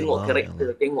SAW, tengok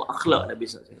karakter, tengok akhlak Nabi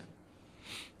SAW.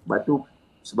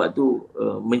 Sebab tu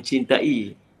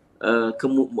mencintai,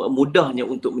 mudahnya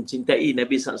untuk mencintai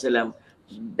Nabi SAW.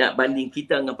 Nak banding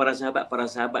kita dengan para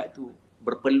sahabat tu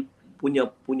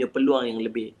punya peluang yang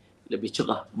lebih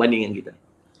cerah bandingan kita.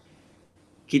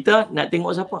 Kita nak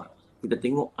tengok siapa? Kita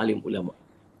tengok alim ulama.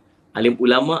 Alim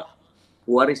ulama,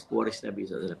 waris Nabi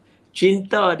SAW.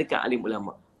 Cinta dekat alim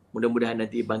ulama. Mudah-mudahan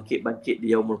nanti bangkit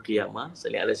di yaumul qiyamah,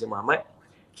 sallallahu alaihi Muhammad,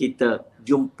 kita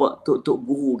jumpa tok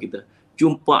guru kita,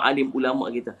 jumpa alim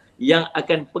ulama kita yang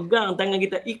akan pegang tangan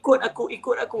kita, ikut aku.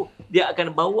 Dia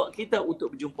akan bawa kita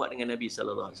untuk berjumpa dengan Nabi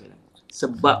sallallahu alaihi wasallam.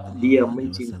 Sebab dia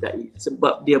mencintai,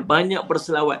 sebab dia banyak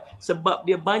berselawat, sebab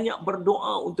dia banyak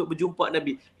berdoa untuk berjumpa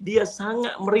Nabi. Dia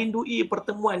sangat merindui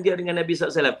pertemuan dia dengan Nabi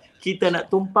sallallahu alaihi wasallam. Kita nak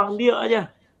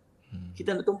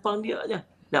tumpang dia aja.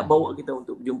 Nak bawa kita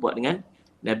untuk berjumpa dengan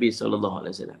Nabi sallallahu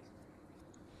alaihi wasallam.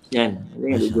 Kan?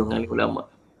 Ini ujung alim ulama.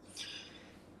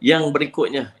 Yang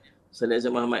berikutnya, sallallahu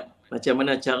alaihi Muhammad, macam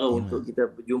mana cara untuk kita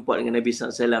berjumpa dengan Nabi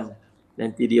SAW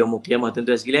nanti di yaumul qiyamah,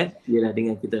 tuan-tuan sekalian, ialah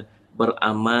dengan kita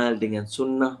beramal dengan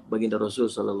sunnah baginda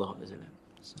Rasul sallallahu alaihi wasallam.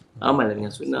 Amal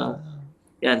dengan sunnah.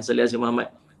 Kan, sallallahu alaihi Muhammad,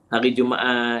 hari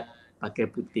Jumaat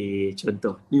pakai putih,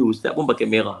 contoh. Ni ustaz pun pakai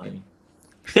merah ni.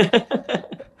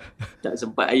 Tak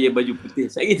sempat air baju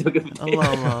putih. Saya kita pakai putih.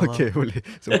 Allah. Okey, boleh.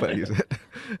 Sempat lagi Ustaz.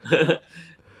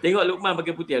 Tengok Luqman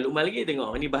pakai putih. Luqman lagi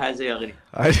tengok. Ini bahan saya hari ni.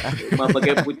 Luqman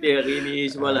pakai putih hari ni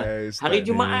semalam. Hari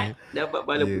Jumaat dapat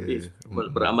pahala putih.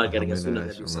 Beramalkan dengan sunnah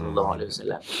Nabi sallallahu alaihi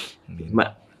wasallam.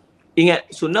 Ingat,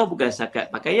 sunnah bukan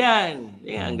sakat pakaian.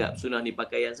 Jangan anggap sunnah ni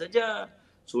pakaian saja.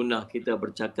 Sunnah kita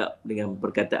bercakap dengan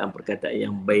perkataan-perkataan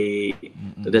yang baik.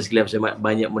 Tuan-tuan sekalian, saya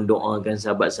banyak mendoakan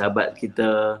sahabat-sahabat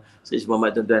kita. Saya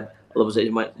Muhammad, tuan-tuan, Allah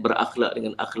SWT berakhlak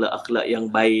dengan akhlak-akhlak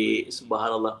yang baik.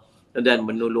 Subhanallah. Dan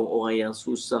menolong orang yang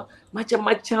susah.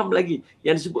 Macam-macam lagi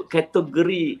yang disebut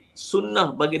kategori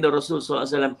sunnah baginda Rasul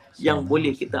SAW yang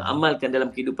boleh kita amalkan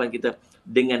dalam kehidupan kita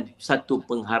dengan satu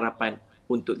pengharapan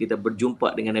untuk kita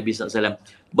berjumpa dengan Nabi SAW.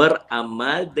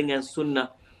 Beramal dengan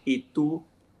sunnah itu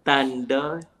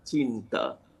tanda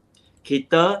cinta.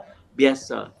 Kita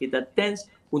tense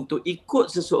untuk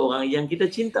ikut seseorang yang kita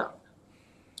cinta.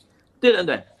 Betul tak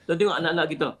tuan? Tuan tengok anak-anak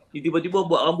kita, tiba-tiba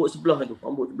buat rambut sebelah tu.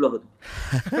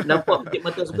 Nampak putih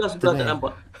mata sebelah tak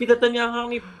nampak. Kita tanya,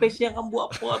 hang ni passion rambut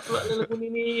apa pula lagu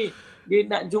ni? Dia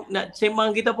nak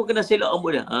semang kita pun kena selak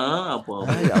rambut dia. Apa?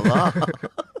 Ya Allah.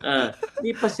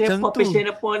 Ni pasal apa, passion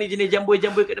apa ni, jenis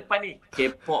jambul-jambul kat depan ni?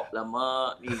 K-pop lah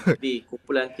mak. Ni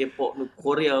kumpulan K-pop ni,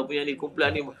 Korea punya ni,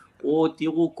 kumpulan ni. Oh,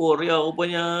 tiru Korea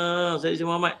rupanya. Saya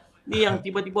Muhammad. Ni yang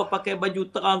tiba-tiba pakai baju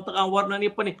terang-terang warna ni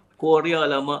apa ni? Korea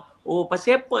lah mak. Oh,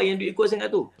 pasal apa yang dia ikut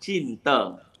sangat tu?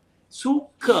 Cinta.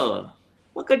 Suka.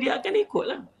 Maka dia akan ikut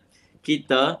lah.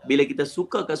 Bila kita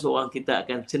suka ke seorang, kita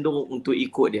akan cenderung untuk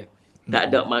ikut dia.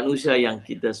 Tak ada manusia yang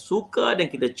kita suka dan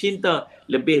kita cinta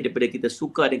lebih daripada kita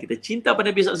suka dan kita cinta pada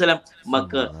Nabi SAW.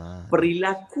 Maka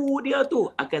perilaku dia tu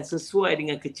akan sesuai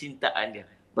dengan kecintaan dia.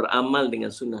 Beramal dengan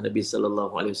sunnah Nabi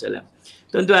SAW.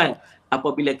 Tuan-tuan,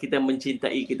 apabila kita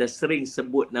mencintai, kita sering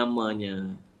sebut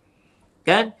namanya.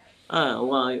 Kan?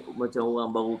 Orang macam orang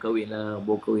baru kahwin lah,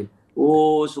 baru kahwin.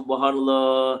 Oh,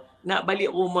 subhanallah. Nak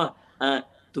balik rumah.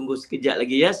 Tunggu sekejap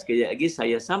lagi ya. Sekejap lagi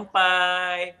saya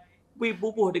sampai.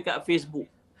 Bubuh dekat Facebook.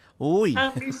 Oi.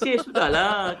 Mesej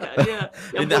sudahlah kat dia.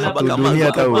 Dia nak habaq kat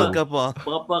mak ke apa?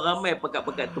 Berapa ramai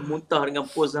pekat-pekat termuntah dengan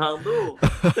post hang tu.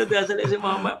 Tuan-tuan saya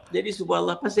Muhammad. Jadi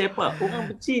subhanallah, pasal apa?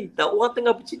 Orang bercinta, orang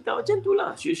tengah bercinta macam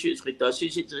itulah. Syuk-syuk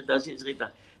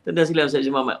cerita. Tuan-tuan saya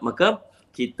Muhammad. Maka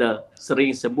kita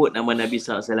sering sebut nama Nabi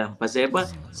SAW. Pasal apa?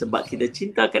 Sebab kita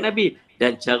cintakan Nabi.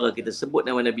 Dan cara kita sebut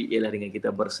nama Nabi ialah dengan kita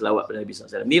berselawat pada Nabi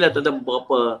SAW. Inilah tuan-tuan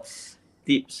beberapa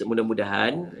tips,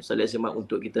 mudah-mudahan Ustaz Semak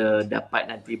untuk kita dapat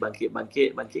nanti bangkit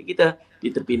kita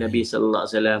di tepi Nabi sallallahu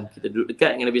alaihi wasallam, kita duduk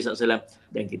dekat dengan Nabi sallallahu alaihi wasallam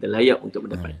dan kita layak untuk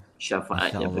mendapat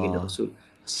syafaat yang baginda Rasul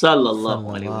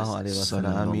sallallahu alaihi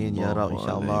wasallam. Amin ya rab,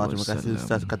 insya-Allah. Terima kasih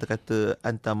Ustaz kata-kata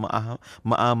anta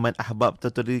ma'aman ahbab.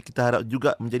 Tentu kita harap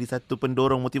juga menjadi satu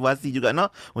pendorong motivasi juga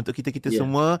untuk kita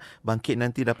semua bangkit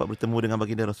nanti dapat bertemu dengan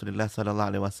baginda Rasulullah sallallahu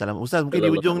alaihi wasallam. Ustaz, mungkin di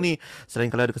ujung ni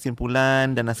selain kalau ada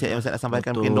kesimpulan dan nasihat yang Ustaz nak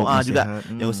sampaikan, mungkin doa juga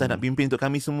yang Ustaz nak pimpin untuk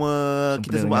kami semua,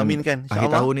 kita semua aminkan insya-Allah.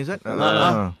 Akhir tahun ni Ustaz.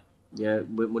 Ya,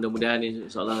 mudah-mudahan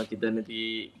insya-Allah kita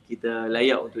nanti kita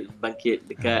layak untuk bangkit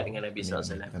dekat dengan Nabi sallallahu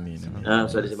alaihi wasallam.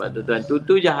 Amin. Sebab tuan-tuan,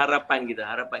 itu je harapan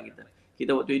kita.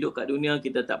 Kita waktu hidup kat dunia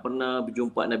kita tak pernah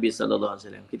berjumpa Nabi sallallahu alaihi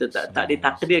wasallam. Kita tak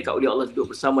ditakdirkan oleh Allah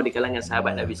duduk bersama di kalangan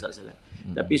sahabat Nabi sallallahu alaihi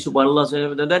wasallam. Tapi subhanallah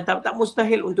tuan-tuan, tak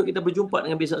mustahil untuk kita berjumpa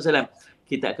dengan Nabi sallallahu alaihi wasallam.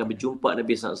 Kita akan berjumpa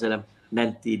Nabi sallallahu alaihi wasallam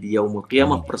nanti di yaumul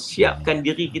qiyamah. Persiapkan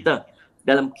diri kita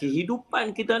dalam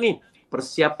kehidupan kita ni.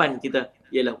 Persiapan kita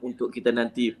ialah untuk kita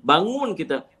nanti bangun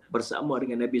kita bersama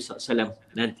dengan Nabi SAW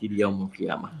nanti di yaumul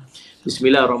qiyamah.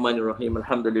 Bismillahirrahmanirrahim.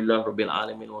 Alhamdulillah rabbil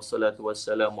alamin wassalatu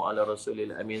wassalamu ala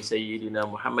rasulil amin sayyidina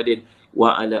Muhammadin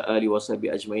wa ala alihi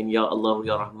washabihi ajmain. Ya Allah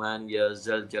ya Rahman ya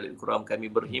Zal Jalal Ikram,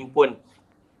 kami berhimpun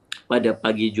pada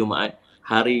pagi Jumaat,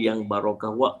 hari yang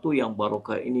barakah, waktu yang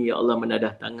barakah ini ya Allah,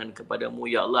 menadah tangan kepadamu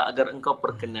ya Allah agar engkau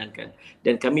perkenankan,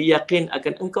 dan kami yakin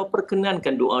akan engkau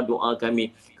perkenankan doa-doa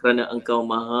kami kerana engkau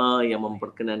maha yang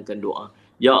memperkenankan doa.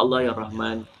 Ya Allah ya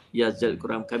Rahman ya Zal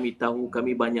Quram, kami tahu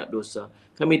kami banyak dosa,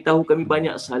 kami tahu kami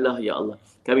banyak salah ya Allah,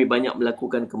 kami banyak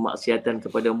melakukan kemaksiatan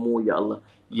kepadamu ya Allah.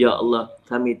 Ya Allah,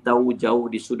 kami tahu jauh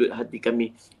di sudut hati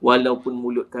kami, walaupun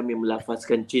mulut kami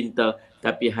melafazkan cinta,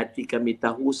 tapi hati kami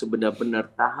tahu sebenar-benar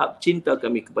tahap cinta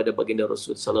kami kepada baginda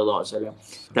Rasul sallallahu alaihi wasallam.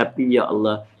 Tapi ya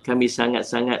Allah, kami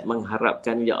sangat-sangat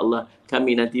mengharapkan ya Allah,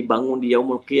 kami nanti bangun di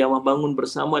yaumul qiyamah, bangun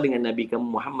bersama dengan Nabi kami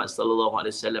Muhammad sallallahu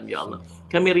alaihi wasallam ya Allah.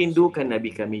 Kami rindukan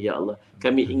Nabi kami ya Allah.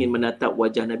 Kami ingin menatap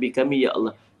wajah Nabi kami ya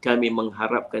Allah. Kami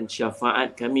mengharapkan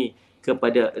syafaat kami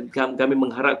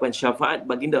mengharapkan syafaat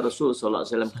baginda Rasul sallallahu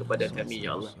alaihi wasallam kepada kami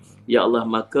ya Allah. Ya Allah,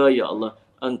 maka ya Allah,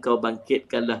 engkau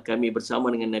bangkitkanlah kami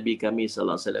bersama dengan Nabi kami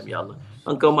sallallahu alaihi wasallam ya Allah.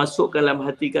 Engkau masukkan dalam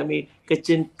hati kami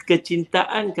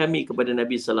kecintaan kami kepada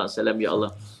Nabi sallallahu alaihi wasallam ya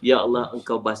Allah. Ya Allah,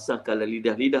 engkau basahkanlah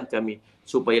lidah-lidah kami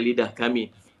supaya lidah kami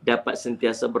dapat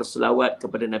sentiasa berselawat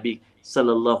kepada Nabi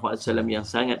sallallahu alaihi wasallam yang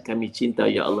sangat kami cinta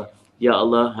ya Allah. Ya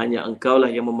Allah, hanya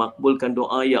engkaulah yang memakbulkan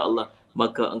doa ya Allah.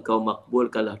 Maka engkau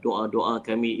makbulkanlah doa-doa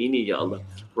kami ini ya Allah.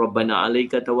 Rabbana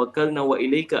alaika tawakkalna wa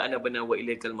ilaika anabna wa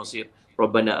ilaikal masir.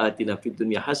 Rabbana atina fid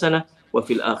dunya hasanah wa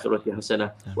fil akhirati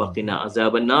hasanah wa qina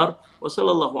azaban nar. Wa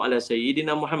sallallahu ala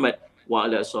sayyidina Muhammad wa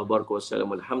ala sahbihi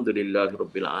wasallam.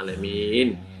 Alhamdulillahirabbil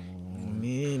alamin.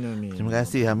 Amin. Terima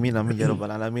kasih. Amin ya rabbal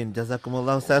alamin.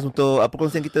 Jazakumullah Ustaz untuk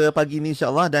perkongsian kita pagi ni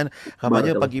insya-Allah, dan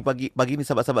kabarnya pagi ni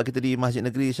sahabat-sahabat kita di Masjid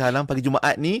Negeri Shah Alam pagi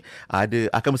Jumaat ni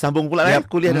akan bersambung pula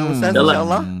kuliah dengan Ustaz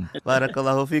insya-Allah.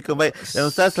 Barakallahu fikum. Baik. Dan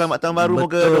Ustaz, selamat tahun baru.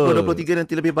 Moga 2023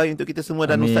 nanti lebih baik untuk kita semua,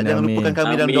 dan Ustaz jangan lupakan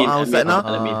kami dalam doa Ustaz.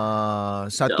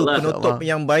 Satu penutup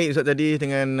yang baik Ustaz tadi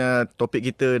dengan topik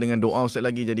kita dengan doa Ustaz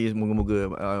lagi, jadi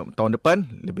moga-moga tahun depan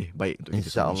lebih baik untuk kita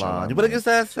insya-Allah. Jumpa lagi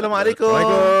Ustaz. Assalamualaikum.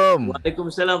 Waalaikumsalam.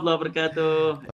 Waalaikumsalam warahmatullahi wabarakatuh.